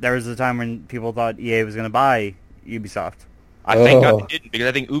that. There was a time when people thought EA was going to buy Ubisoft. I thank God Oh. they didn't because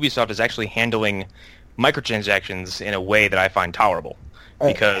I think Ubisoft is actually handling microtransactions in a way that I find tolerable.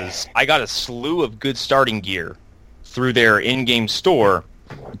 Because I got a slew of good starting gear through their in-game store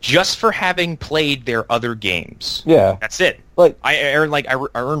just for having played their other games. Yeah, That's it. like I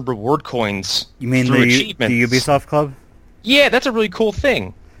earned reward coins You mean through the achievements. Ubisoft Club? Yeah, that's a really cool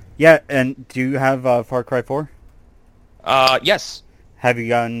thing. Yeah, and do you have Far Cry 4? Yes. Have you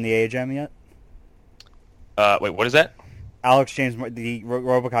gotten the AGM yet? Wait, what is that? Alex James, the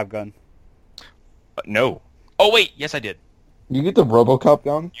Robocop gun. No. Oh, wait. Yes, I did. you get the RoboCop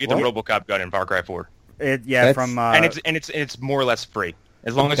gun. You get the RoboCop gun in Far Cry 4. Yeah, That's- from And it's more or less free.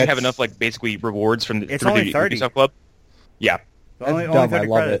 As long as you have That's- enough, like, basically rewards from It's through only the 30. Ubisoft Club. Yeah. only That's dumb, 30 I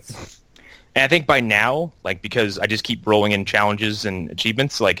love credits. it. And I think by now, like, because I just keep rolling in challenges and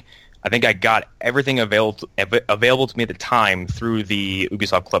achievements, like, I think I got everything available to me at the time through the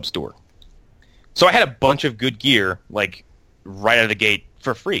Ubisoft Club store. So I had a bunch of good gear, like, right out of the gate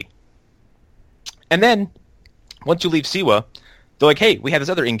for free. And then, once you leave Siwa, they're like, hey, we have this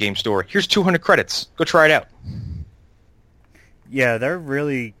other in-game store. Here's 200 credits. Go try it out. Yeah, they're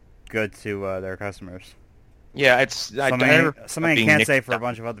really good to their customers. Yeah, it's... I Something never- I being can't nicked say for a down.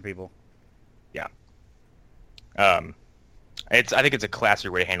 bunch of other people. I think it's a classier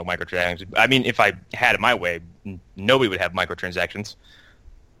way to handle microtransactions. I mean, if I had it my way, nobody would have microtransactions.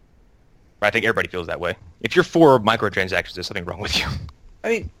 But I think everybody feels that way. If you're for microtransactions, there's something wrong with you. I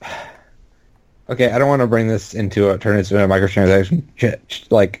mean, okay, I don't want to bring this into turn this into a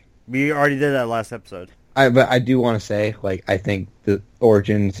microtransaction. Like, We already did that last episode. but I do want to say, like, I think the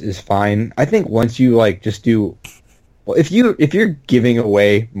Origins is fine. I think once you like just do, well, if you're giving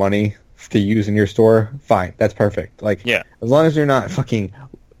away money to use in your store, fine, that's perfect. Like, Yeah. as long as you're not fucking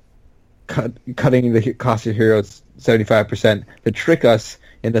cutting the cost of heroes 75% to trick us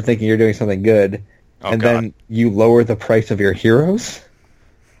into thinking you're doing something good, Oh, and God. then you lower the price of your heroes.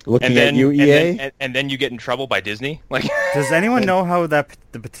 Looking And then, at you, EA. and then you get in trouble by Disney. Like, Does anyone know how the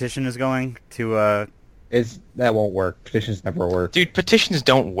petition is going to That won't work. Petitions never work. dude, petitions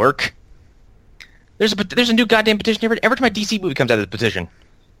don't work. There's a new goddamn petition every time a DC movie comes out of the petition.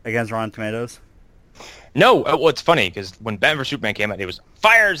 against Rotten Tomatoes? No, well, it's funny because when Batman vs Superman came out, it was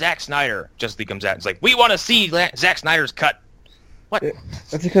fire Zack Snyder. Justice League comes out, it's like we want to see Zack Snyder's cut. What?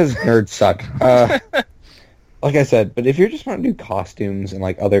 That's because nerds suck. Like I said, but if you're just want to do costumes and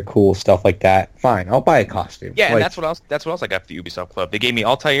like other cool stuff like that, fine, I'll buy a costume. Yeah, and like, that's what else I got for the Ubisoft Club. They gave me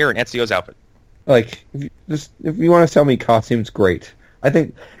Altair and Ezio's outfit. like if you want to sell me costumes, great. I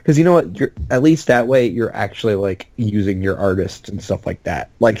think because you know what, you're at least that way you're actually like using your artists and stuff like that.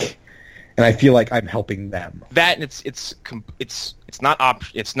 Like, and I feel like I'm helping them. That and it's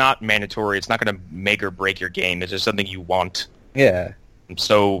not mandatory. It's not going to make or break your game. It's just something you want. Yeah.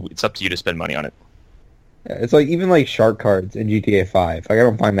 So it's up to you to spend money on it. Yeah, it's like even like shark cards in GTA 5. Like I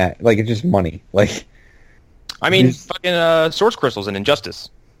don't find that like it's just money. Like I mean, Just- fucking Source Crystals in Injustice.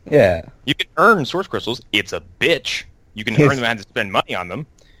 yeah, You can earn Source Crystals. It's a bitch. You can earn them and have to spend money on them.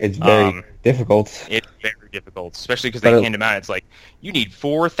 it's very difficult. It's very difficult, especially because But they it- hand them out. It's like, you need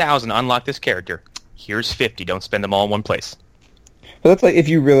 4,000 to unlock this character. Here's 50. Don't spend them all in one place. But that's like if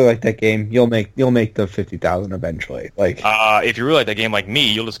you really like that game, you'll make the 50,000 eventually. Like If you really like that game like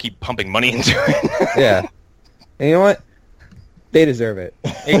me, you'll just keep pumping money into it. yeah, and you know what? They deserve it.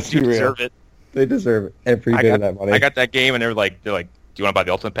 They Let's do be real. deserve it. They deserve every bit of that money. I got that game, and they're like, do you want to buy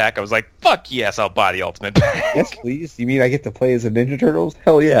the Ultimate Pack? I was like, fuck yes, I'll buy the Ultimate Pack. Yes, please. You mean I get to play as the Ninja Turtles?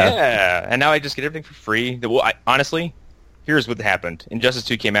 Hell yeah. Yeah, and now I just get everything for free. Well, honestly, here's what happened. Injustice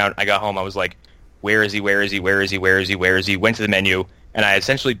 2 came out. I got home. I was like, where is he? Where is he? Where is he? Where is he? Where is he? Went to the menu, and I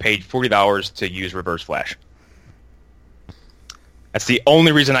essentially paid $40 to use Reverse Flash. That's the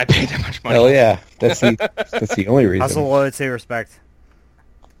only reason I paid that much money. Hell yeah. That's the only reason. Hustle, loyalty, respect.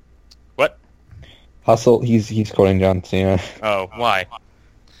 What? Hustle. He's quoting John Cena. Oh, why?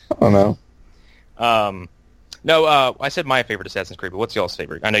 I don't know. No, I said my favorite Assassin's Creed, but what's y'all's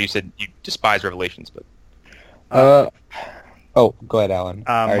favorite? I know you said you despise Revelations, but Oh, go ahead, Alan.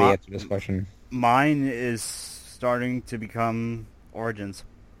 I already my- answered this question. Mine is starting to become Origins.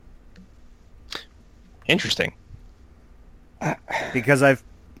 interesting. Because I've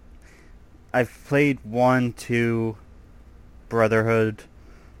played 1, 2, Brotherhood,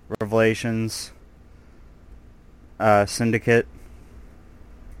 Revelations, Syndicate,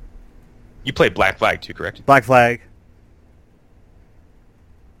 You played Black Flag too, correct? Black Flag.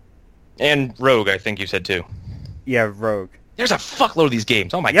 And Rogue, I think you said too. Yeah, Rogue. There's a fuckload of these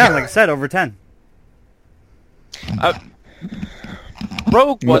games. Oh my Yeah, god. like I said, over 10.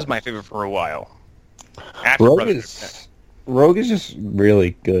 Rogue was my favorite for a while. After Rogue Brotherhood. Rogue is just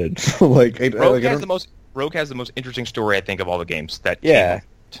really good. Rogue has the most interesting story, I think, of all the games that came Yeah.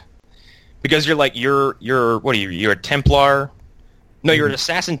 out. Because you're what are you? You're a Templar. No, you're an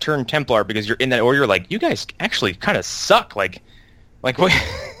assassin turned Templar because you're in that order. You're like, you guys actually kind of suck. Like what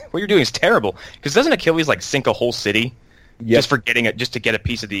what you're doing is terrible. Because doesn't Achilles like sink a whole city just for getting it, just to get a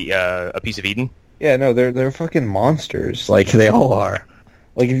piece of Eden? Yeah, no, they're fucking monsters. Like they all are.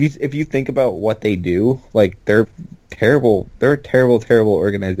 Like if you think about what they do, like they're terrible. They're a terrible, terrible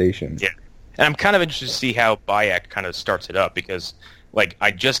organization. Yeah, and I'm kind of interested to see how Bayek kind of starts it up because, like,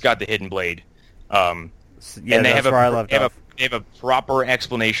 I just got the Hidden Blade, Yeah, and they that's where I left off. they have a proper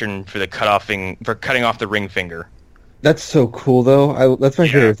explanation for cutting off the ring finger. That's so cool, though. That's my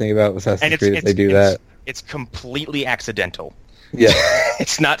favorite thing about Assassin's Creed. Is they do that. It's completely accidental. Yeah,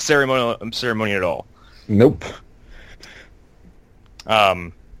 It's not ceremonial at all. nope.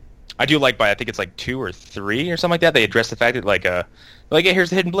 I do like I think it's like 2 or 3 or something like that. They address the fact that like hey,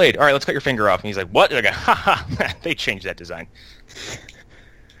 here's the hidden blade. All right, let's cut your finger off. And he's like, what? And I go, ha ha. They changed that design.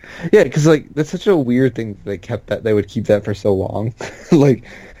 Yeah, because like that's such a weird thing. They would keep that for so long. Like,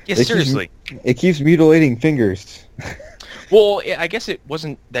 Yeah, It seriously. it keeps mutilating fingers. Well, I guess it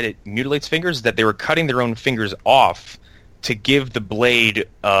wasn't that it mutilates fingers; that they were cutting their own fingers off to give the blade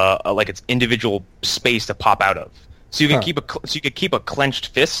like its individual space to pop out of. So you could keep a clenched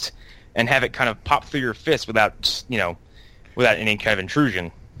fist and have it kind of pop through your fist without any kind of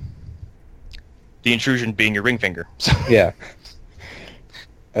intrusion. The intrusion being your ring finger. Yeah.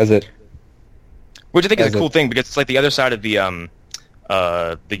 Which I think is a cool thing because it's like the other side of the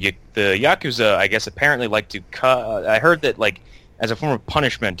Yakuza, I guess, apparently like to cut. I heard that like as a form of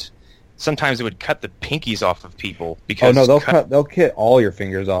punishment, sometimes they would cut the pinkies off of people because. Oh no, they'll cut all your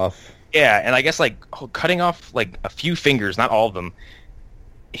fingers off. Yeah, and I guess like cutting off like a few fingers, not all of them,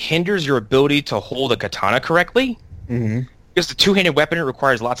 hinders your ability to hold a katana correctly. Mm-hmm. Because the two-handed weapon, it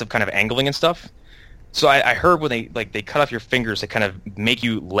requires lots of kind of angling and stuff. So I heard when they cut off your fingers to kind of make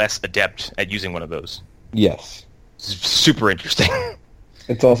you less adept at using one of those. Yes. It's super interesting.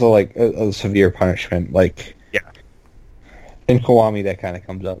 It's also like a severe punishment. Like, Yeah. In Kiwami, that kind of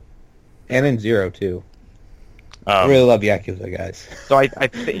comes up, and in Zero too. I really love Yakuza, guys. So I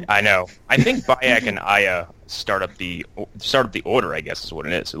think Bayek and Aya start up the order. I guess is what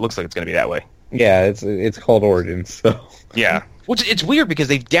it is. It looks like it's going to be that way. Yeah, it's called Origins. So Yeah, which it's weird because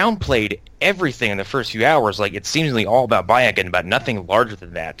they've downplayed everything in the first few hours. Like it's seemingly all about Bayek and about nothing larger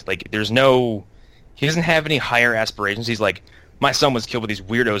than that. Like he doesn't have any higher aspirations. He's like, my son was killed with these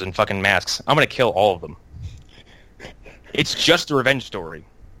weirdos in fucking masks. I'm going to kill all of them. It's just a revenge story.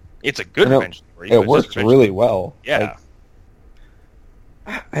 It's a good revenge story. It works really well. Yeah.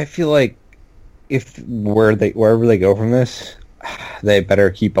 Like, I feel like wherever they go from this, they better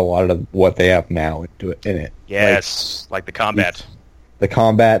keep a lot of what they have now in it. Yes, like the combat. The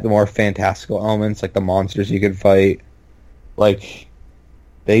combat, the more fantastical elements, like the monsters you can fight. Like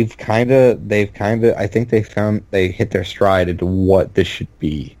they've kind of I think they hit their stride into what this should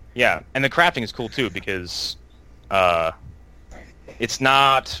be. Yeah, and the crafting is cool too because it's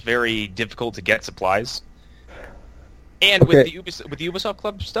not very difficult to get supplies. And with the Ubisoft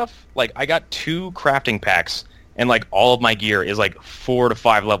Club stuff, like I got 2 crafting packs, and like all of my gear is like 4 to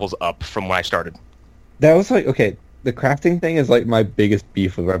 5 levels up from when I started. That was like the crafting thing is like my biggest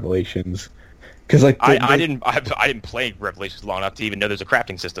beef with Revelations, because like I didn't play Revelations long enough to even know there's a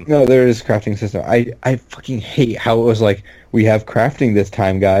crafting system. No, there is a crafting system. I fucking hate how it was like, we have crafting this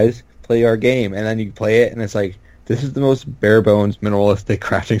time, guys. Play our game, and then you play it, and it's like, this is the most bare bones minimalistic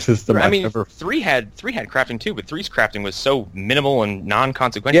crafting system I've ever. 3 had crafting too, but 3's crafting was so minimal and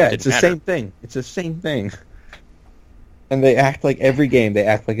non-consequential. Yeah, it's the same thing. It's the same thing. And they act like every game, they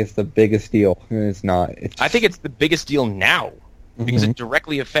act like it's the biggest deal, and it's not. I think it's the biggest deal now because it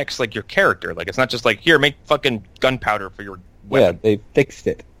directly affects like your character. Like it's not just like, here, make fucking gunpowder for your weapon. Yeah, they fixed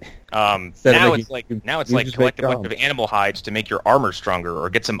it. Now it's like collect a bunch of animal hides to make your armor stronger, or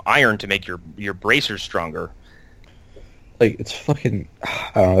get some iron to make your bracers stronger. Like, it's fucking,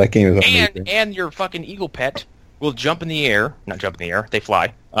 I don't know, that game is amazing. And your fucking eagle pet will jump in the air. Not jump in the air, they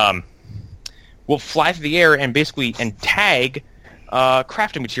fly. Will fly through the air and basically tag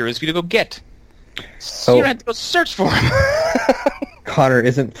crafting materials for you to go get. So you don't have to go search for them. Connor,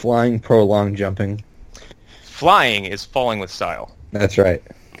 isn't flying prolonged jumping? Flying is falling with style. That's right.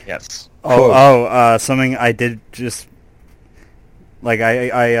 Yes. Something I did just, like,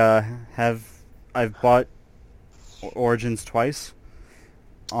 I've bought Origins twice.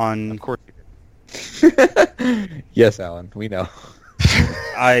 on. Of course. Yes, Alan, we know.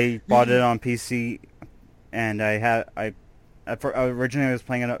 I bought it on PC, and originally I was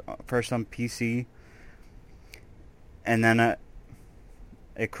playing it first on PC, and then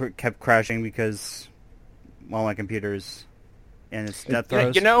it kept crashing because my computer's in its death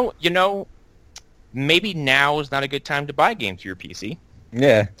throes. You know, maybe now is not a good time to buy games for your PC.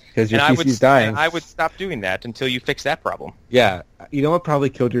 Yeah, because your PC's dying. And I would stop doing that until you fix that problem. Yeah, you know what probably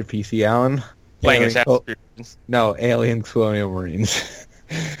killed your PC, Alan? Playing Assassin's Creed. No, Alien Colonial Marines.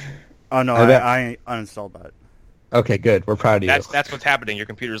 Oh no, I uninstalled that. Okay, good. We're proud of you. That's what's happening. Your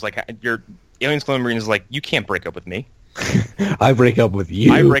computer's like your Aliens Colonial Marines is like, you can't break up with me. I break up with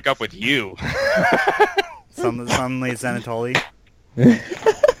you. I break up with you. Suddenly it's Anatoly.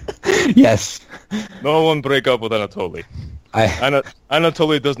 Yes. No one break up with Anatoly.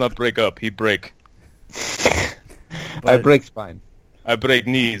 Anatoly does not break up. He break. I break spine. I break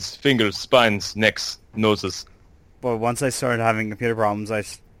knees, fingers, spines, necks, noses. But once I started having computer problems, I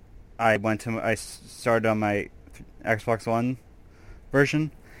started on my Xbox One version,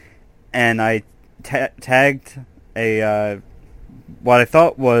 and I tagged what I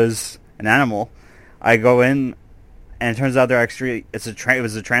thought was an animal. I go in, and it turns out it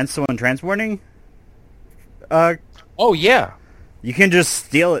was someone transporting. Oh yeah. You can just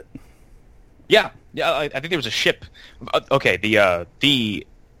steal it. Yeah. I think there was a ship. Okay, the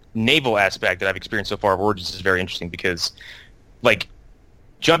naval aspect that I've experienced so far of Origins is very interesting because, like,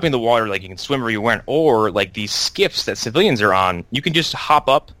 jumping in the water, like, you can swim where you want, or, like, these skiffs that civilians are on, you can just hop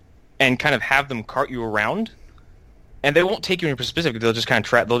up and kind of have them cart you around, and they won't take you anywhere specific. They'll just kind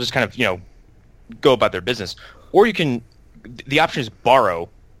of go about their business. Or you can, the option is borrow.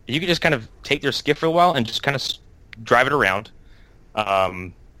 You can just kind of take their skiff for a while and just kind of drive it around.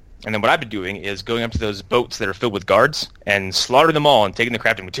 And then what I've been doing is going up to those boats that are filled with guards and slaughtering them all and taking the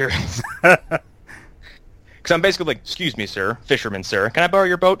crafting materials. Because I'm basically like, excuse me, sir, fisherman, sir, can I borrow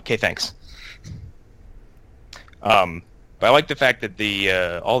your boat? Okay, thanks. But I like the fact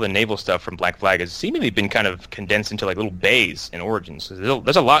that all the naval stuff from Black Flag has seemingly been kind of condensed into like little bays in Origins.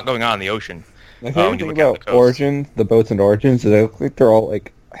 There's a lot going on in the ocean. My favorite thing about Origins, the boats in Origins, is they look like they're all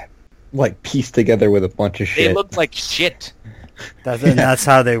like pieced together with a bunch of shit. They look like shit. That's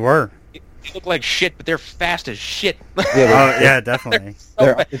how they were. They look like shit, but they're fast as shit. Yeah, definitely.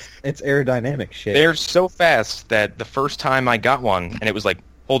 It's aerodynamic shit. They're so fast that the first time I got one, and it was like,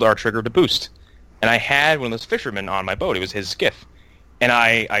 hold R trigger to boost. And I had one of those fishermen on my boat. It was his skiff. And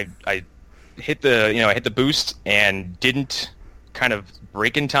I hit the boost and didn't kind of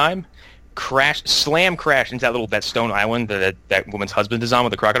brake in time. Slam crash into that stone island that woman's husband is on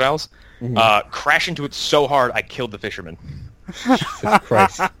with the crocodiles. Mm-hmm. Crash into it so hard I killed the fisherman. Jesus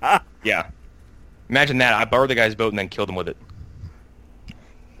Christ. Yeah. Imagine that. I borrowed the guy's boat and then killed him with it.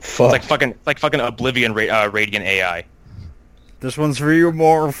 Fuck. It's like fucking Oblivion Radiant AI. This one's for you,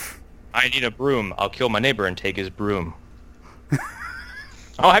 Morph. I need a broom. I'll kill my neighbor and take his broom.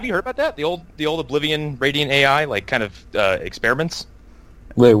 Oh, have you heard about that? The old Oblivion Radiant AI, like, kind of experiments?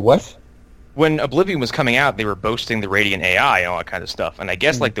 Wait, what? When Oblivion was coming out, they were boasting the Radiant AI and all that kind of stuff. And I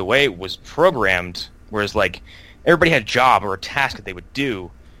guess, like, the way it was programmed, whereas, like, everybody had a job or a task that they would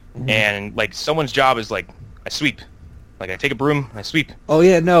do, and, like, someone's job is, like, I sweep. Like, I take a broom, I sweep. Oh,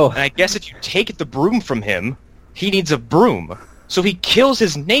 yeah, no. And I guess if you take the broom from him, he needs a broom. So he kills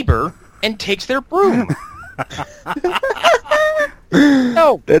his neighbor and takes their broom.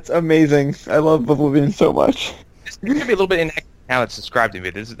 No. That's amazing. I love Oblivion so much. It's going to be a little bit inaccurate how it's described to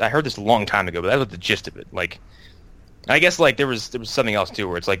me. I heard this a long time ago, but that was the gist of it. Like, I guess, like, there was something else, too,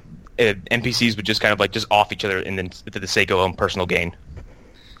 where it's like NPCs would just kind of, like, just off each other and then to the sake of own personal gain.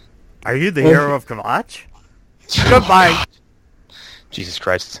 Are you the hero of Kavach? Goodbye. Jesus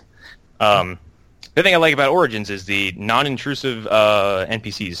Christ. The thing I like about Origins is the non-intrusive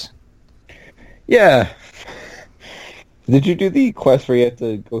NPCs. Yeah. Did you do the quest where you have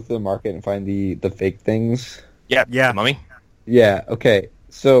to go through the market and find the fake things? Yeah. Yeah. Mummy? Yeah, okay.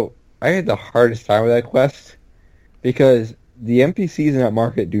 So, I had the hardest time with that quest because the NPCs in that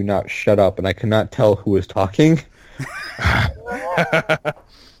market do not shut up, and I could not tell who was talking.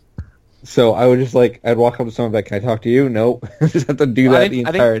 So I would just I'd walk up to someone like, can I talk to you? Nope. I just have to do that the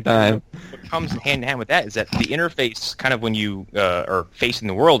entire time. What comes hand in hand with that is that the interface, kind of when you are facing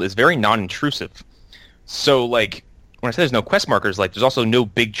the world, is very non-intrusive. So, like, when I say there's no quest markers, like, there's also no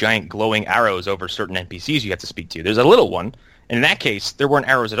big, giant, glowing arrows over certain NPCs you have to speak to. There's a little one, and in that case, there weren't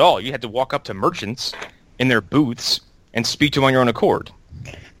arrows at all. You had to walk up to merchants in their booths and speak to them on your own accord.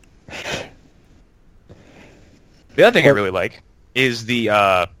 The other thing I really like is the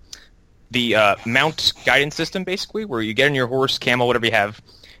mount guidance system, basically, where you get on your horse, camel, whatever you have,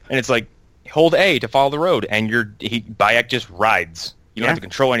 And it's like, hold A to follow the road, and Bayek just rides. You don't have to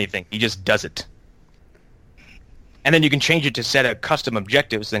control anything. He just does it. And then you can change it to set a custom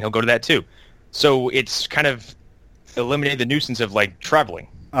objectives, then he'll go to that too. So it's kind of eliminated the nuisance of like traveling.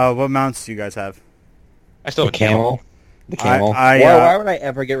 What mounts do you guys have? I still have The a camel. The camel. Why would I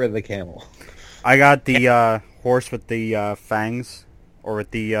ever get rid of the camel? I got the horse with the fangs, or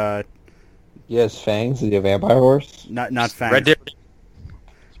with the He has fangs. Is he a vampire horse? not fangs. Red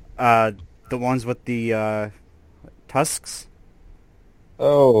Dead. The ones with the tusks.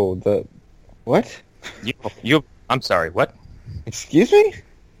 Oh, the what? I'm sorry. What? Excuse me?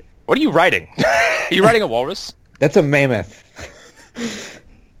 What are you riding? Are you riding a walrus? That's a mammoth.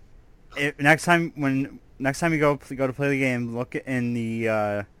 Next time you go to play the game, look in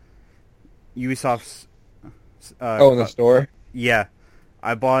the Ubisoft's. In the store. Yeah,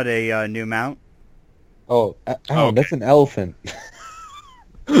 I bought a new mount. Okay. That's an elephant.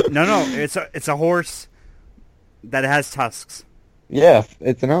 No, it's a horse that has tusks. Yeah,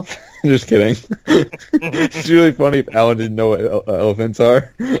 it's an elephant. Just kidding. It's really funny if Alan didn't know what elephants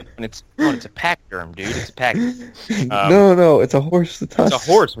are. And it's a pachyderm, dude. It's a pack. No, it's a horse with tusks. It's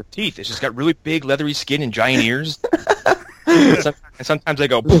a horse with teeth. It's just got really big, leathery skin and giant ears. And sometimes they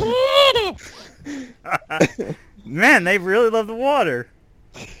go. Man, they really love the water.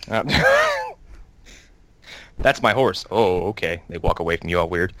 That's my horse. Oh, okay. They walk away from you all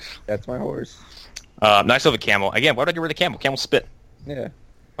weird. That's my horse. No, I still have a camel. Again, why would I get rid of the camel? Camel spit. Yeah.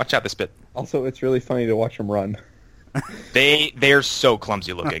 Watch out, they spit. Also, it's really funny to watch them run. They're so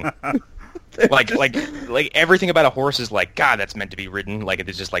clumsy looking. like everything about a horse is like, God, that's meant to be ridden. Like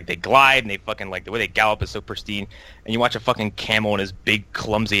it's just like they glide and they fucking like the way they gallop is so pristine. And you watch a fucking camel and his big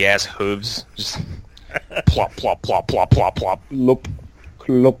clumsy ass hooves just plop plop plop plop plop plop. Clop,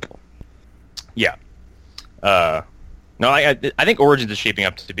 clop. Yeah. No, I think Origins is shaping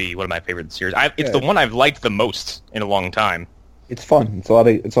up to be one of my favorite series. It's the one I've liked the most in a long time. It's fun. It's a lot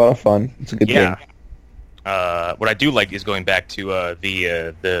of fun. It's a good game. What I do like is going back to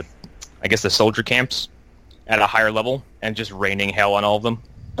the soldier camps at a higher level and just raining hell on all of them.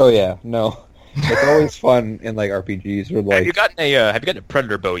 Oh yeah, no, it's always fun in like RPGs or like. Have you gotten a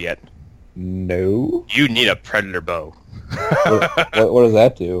predator bow yet? No. You need a predator bow. what does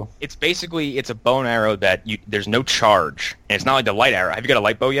that do? It's basically a bow and arrow that there's no charge, and it's not like the light arrow. Have you got a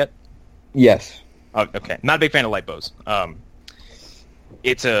light bow yet? Yes. Oh, okay. Not a big fan of light bows.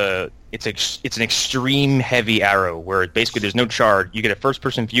 It's an extreme heavy arrow where basically there's no charge. You get a first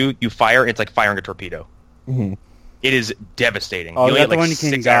person view, you fire, it's like firing a torpedo. Mm-hmm. It is devastating. Oh, you that's the one you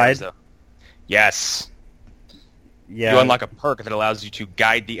can guide? Yes. Yeah. You unlock a perk that allows you to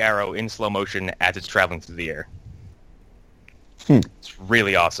guide the arrow in slow motion as it's traveling through the air. It's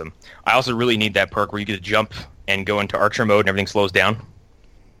really awesome. I also really need that perk where you get to jump and go into archer mode and everything slows down.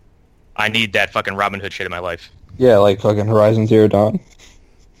 I need that fucking Robin Hood shit in my life. Yeah, like fucking Horizon Zero Dawn.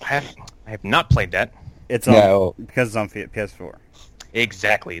 I have not played that. It's on because it's on PS4.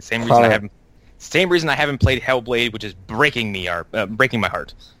 Exactly. Same reason I haven't played Hellblade, which is breaking my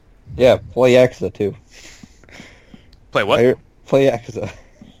heart. Yeah, play Yakuza too. Play what? Play Yakuza.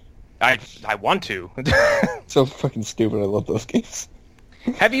 I want to. So fucking stupid. I love those games.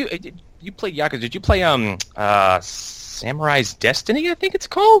 Have you played Yakuza? Did you play Samurai's Destiny? I think it's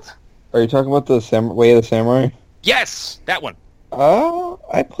called. Are you talking about the Way of the Samurai? Yes, that one.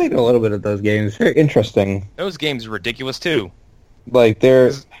 I played a little bit of those games. Very interesting. Those games are ridiculous too. Like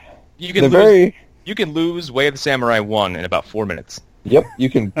you can lose Way of the Samurai 1 in about 4 minutes. Yep, you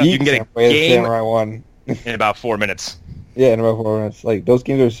can beat you can get Way of the Samurai 1 in about 4 minutes. Yeah, in about 4 minutes. Like those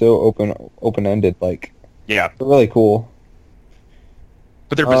games are so open-ended. Like yeah, they're really cool.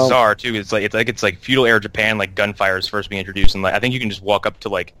 But they're bizarre too. It's like feudal era Japan, like gunfire is first being introduced, and like I think you can just walk up to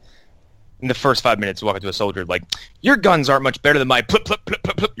like in the first 5 minutes, you walk up to a soldier like, your guns aren't much better than my plip plip plip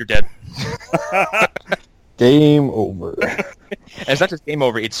plip plip. You're dead. Game over. And it's not just game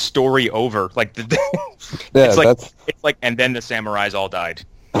over; it's story over. Like it's like, and then the samurais all died.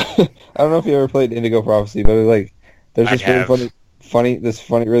 I don't know if you ever played Indigo Prophecy, but like, there's this really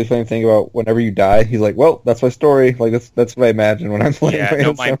really funny thing about whenever you die, he's like, "Well, that's my story." Like that's what I imagine when I'm playing. Yeah,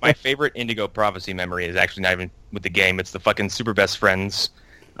 no, my favorite Indigo Prophecy memory is actually not even with the game. It's the fucking Super Best Friends.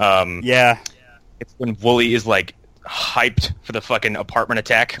 Yeah, it's when Wooly is like hyped for the fucking apartment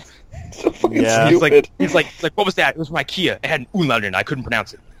attack. So fucking stupid. He's like, what was that? It was from IKEA. It had an umlaut in it. I couldn't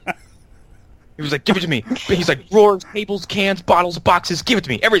pronounce it. He was like, give it to me. He's like, drawers, tables, cans, bottles, boxes, give it to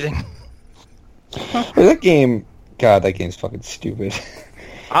me, everything. That game, God, that game's fucking stupid.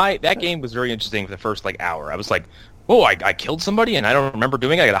 That game was very interesting for the first like hour. I was like, oh, I killed somebody and I don't remember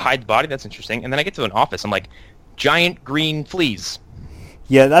doing it. I gotta hide the body. That's interesting. And then I get to an office. I'm like, giant green fleas.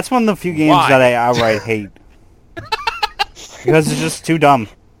 Yeah, that's one of the few games Why? that I outright hate. Because it's just too dumb.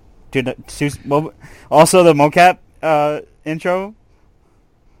 Well, also, the mocap intro.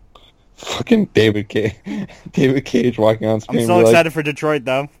 Fucking David Cage walking on screen. I'm so excited for Detroit,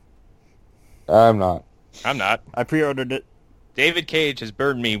 though. I'm not. I'm not. I pre-ordered it. David Cage has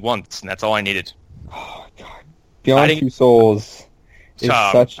burned me once, and that's all I needed. Oh, God. Beyond Two Souls is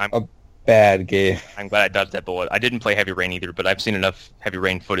such a bad game. I'm glad I dodged that bullet. I didn't play Heavy Rain either, but I've seen enough Heavy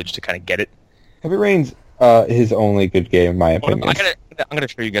Rain footage to kind of get it. Heavy Rain's his only good game, in my opinion. I'm gonna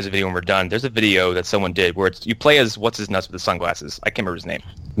show you guys a video when we're done. There's a video that someone did where you play as what's his nuts with the sunglasses. I can't remember his name.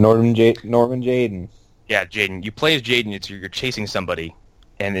 Norman Jaden. Yeah, Jaden. You play as Jaden. You're chasing somebody,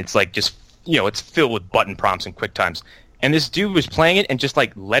 and it's like just it's filled with button prompts and quick times. And this dude was playing it and just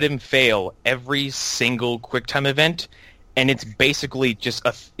like let him fail every single quick time event, and it's basically just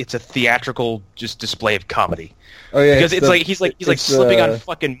a theatrical just display of comedy. Oh yeah, because he's slipping on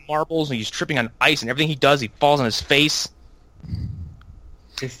fucking marbles and he's tripping on ice and everything he does he falls on his face.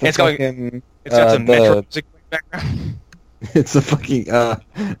 It's got some Metro music background. It's the fucking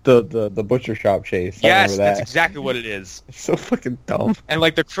the butcher shop chase. Yes, that's exactly what it is. It's so fucking dumb. And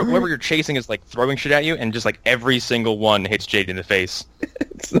like whoever you're chasing is like throwing shit at you, and just like every single one hits Jade in the face.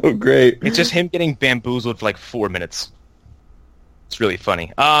 It's so great. It's just him getting bamboozled for like 4 minutes. It's really funny.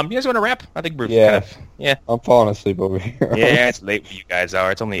 You guys want to wrap? I think we're kind of I'm falling asleep over here. Yeah, it's late for you guys.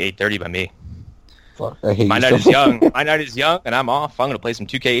 It's only 8:30 by me. Fuck, I hate My you night so is young. My night is young, and I'm off. I'm gonna play some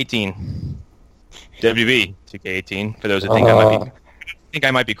 2K18. WB 2K18 for those who think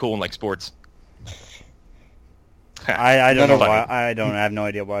I might be cool in like sports. I don't know why. I have no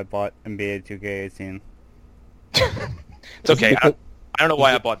idea why I bought NBA 2K18. It's okay. I don't know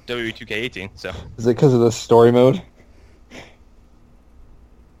why I bought WB 2K18. So is it because of the story mode?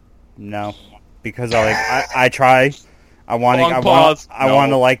 No, because I try. I want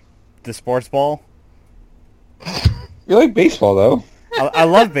to like the sports ball. You like baseball though. I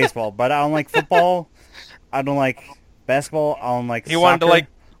love baseball, but I don't like football. I don't like basketball. I don't like soccer. He wanted to like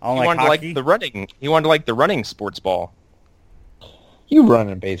the running. He wanted to like the running sports ball. You run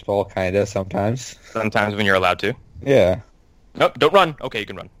in baseball, kind of, sometimes. Sometimes when you're allowed to. Yeah. Nope, don't run. Okay, you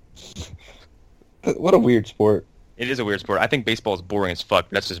can run. What a weird sport. It is a weird sport. I think baseball is boring as fuck.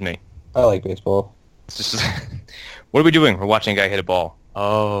 That's just me. I like baseball. It's just... What are we doing? We're watching a guy hit a ball.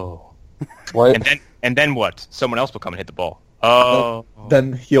 Oh. What? And then what? Someone else will come and hit the ball. Oh.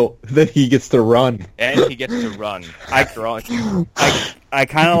 Then he gets to run. And he gets to run. After all. I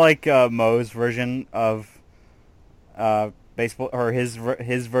kind of like Mo's version of baseball, or his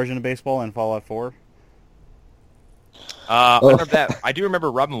version of baseball in Fallout 4. I remember that. I do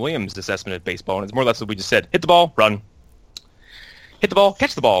remember Robin Williams' assessment of baseball, and it's more or less what we just said. Hit the ball, run. Hit the ball,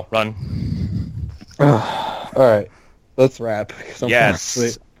 catch the ball, run. All right. Let's wrap.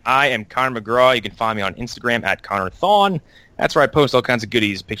 Yes. I am Connor McGraw. You can find me on Instagram at Connor Thon. That's where I post all kinds of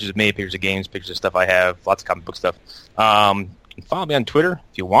goodies, pictures of me, pictures of games, pictures of stuff I have, lots of comic book stuff. You can follow me on Twitter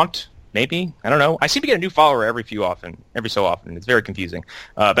if you want. Maybe. I don't know. I seem to get a new follower every so often. It's very confusing.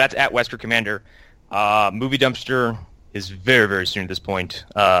 But that's at Wesker Commander. Movie Dumpster is very, very soon at this point.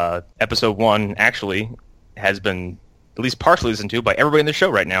 Episode 1 actually has been at least partially listened to by everybody in the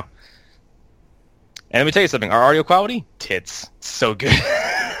show right now. And let me tell you something. Our audio quality? Tits. So good.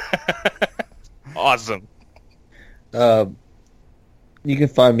 Awesome. You can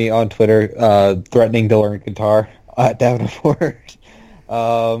find me on Twitter, threatening to learn guitar at Davenport.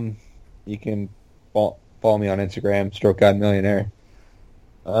 You can follow me on Instagram, Stroke God Millionaire.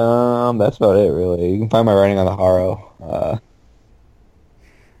 That's about it, really. You can find my writing on the Haro.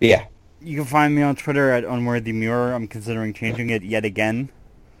 Yeah. You can find me on Twitter at UnworthyMuir. I'm considering changing it yet again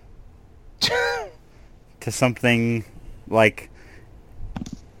to something like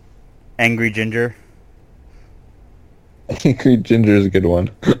Angry Ginger. Angry Ginger is a good one.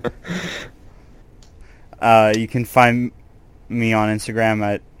 You can find me on Instagram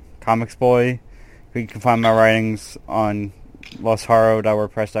at ComicsBoy. You can find my writings on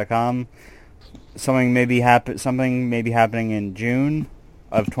lostharo.wordpress.com. Something may be happening in June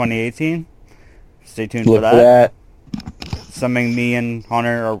of 2018. Stay tuned for that. Something me and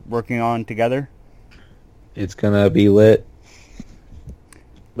Hunter are working on together. It's gonna be lit.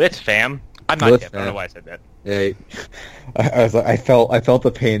 Lit, fam. I'm not hip. I don't know why I said that. Yeah, I felt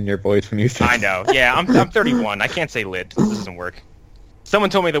the pain in your voice when you said. I know. Yeah, I'm 31. I can't say lit. This doesn't work. Someone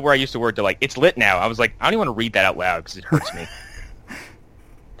told me that where I used to work, they're like, it's lit now. I was like, I don't even want to read that out loud because it hurts me.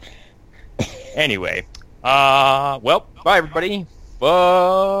 Anyway, well, bye everybody.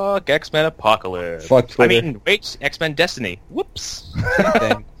 Fuck X-Men Apocalypse. Fuck Twitter. Wait, X-Men Destiny. Whoops.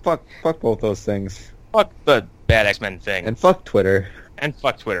 Fuck both those things. Fuck the bad X-Men thing. And fuck Twitter. And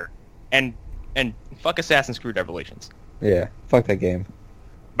fuck Twitter. And fuck Assassin's Creed Revelations. Yeah, fuck that game.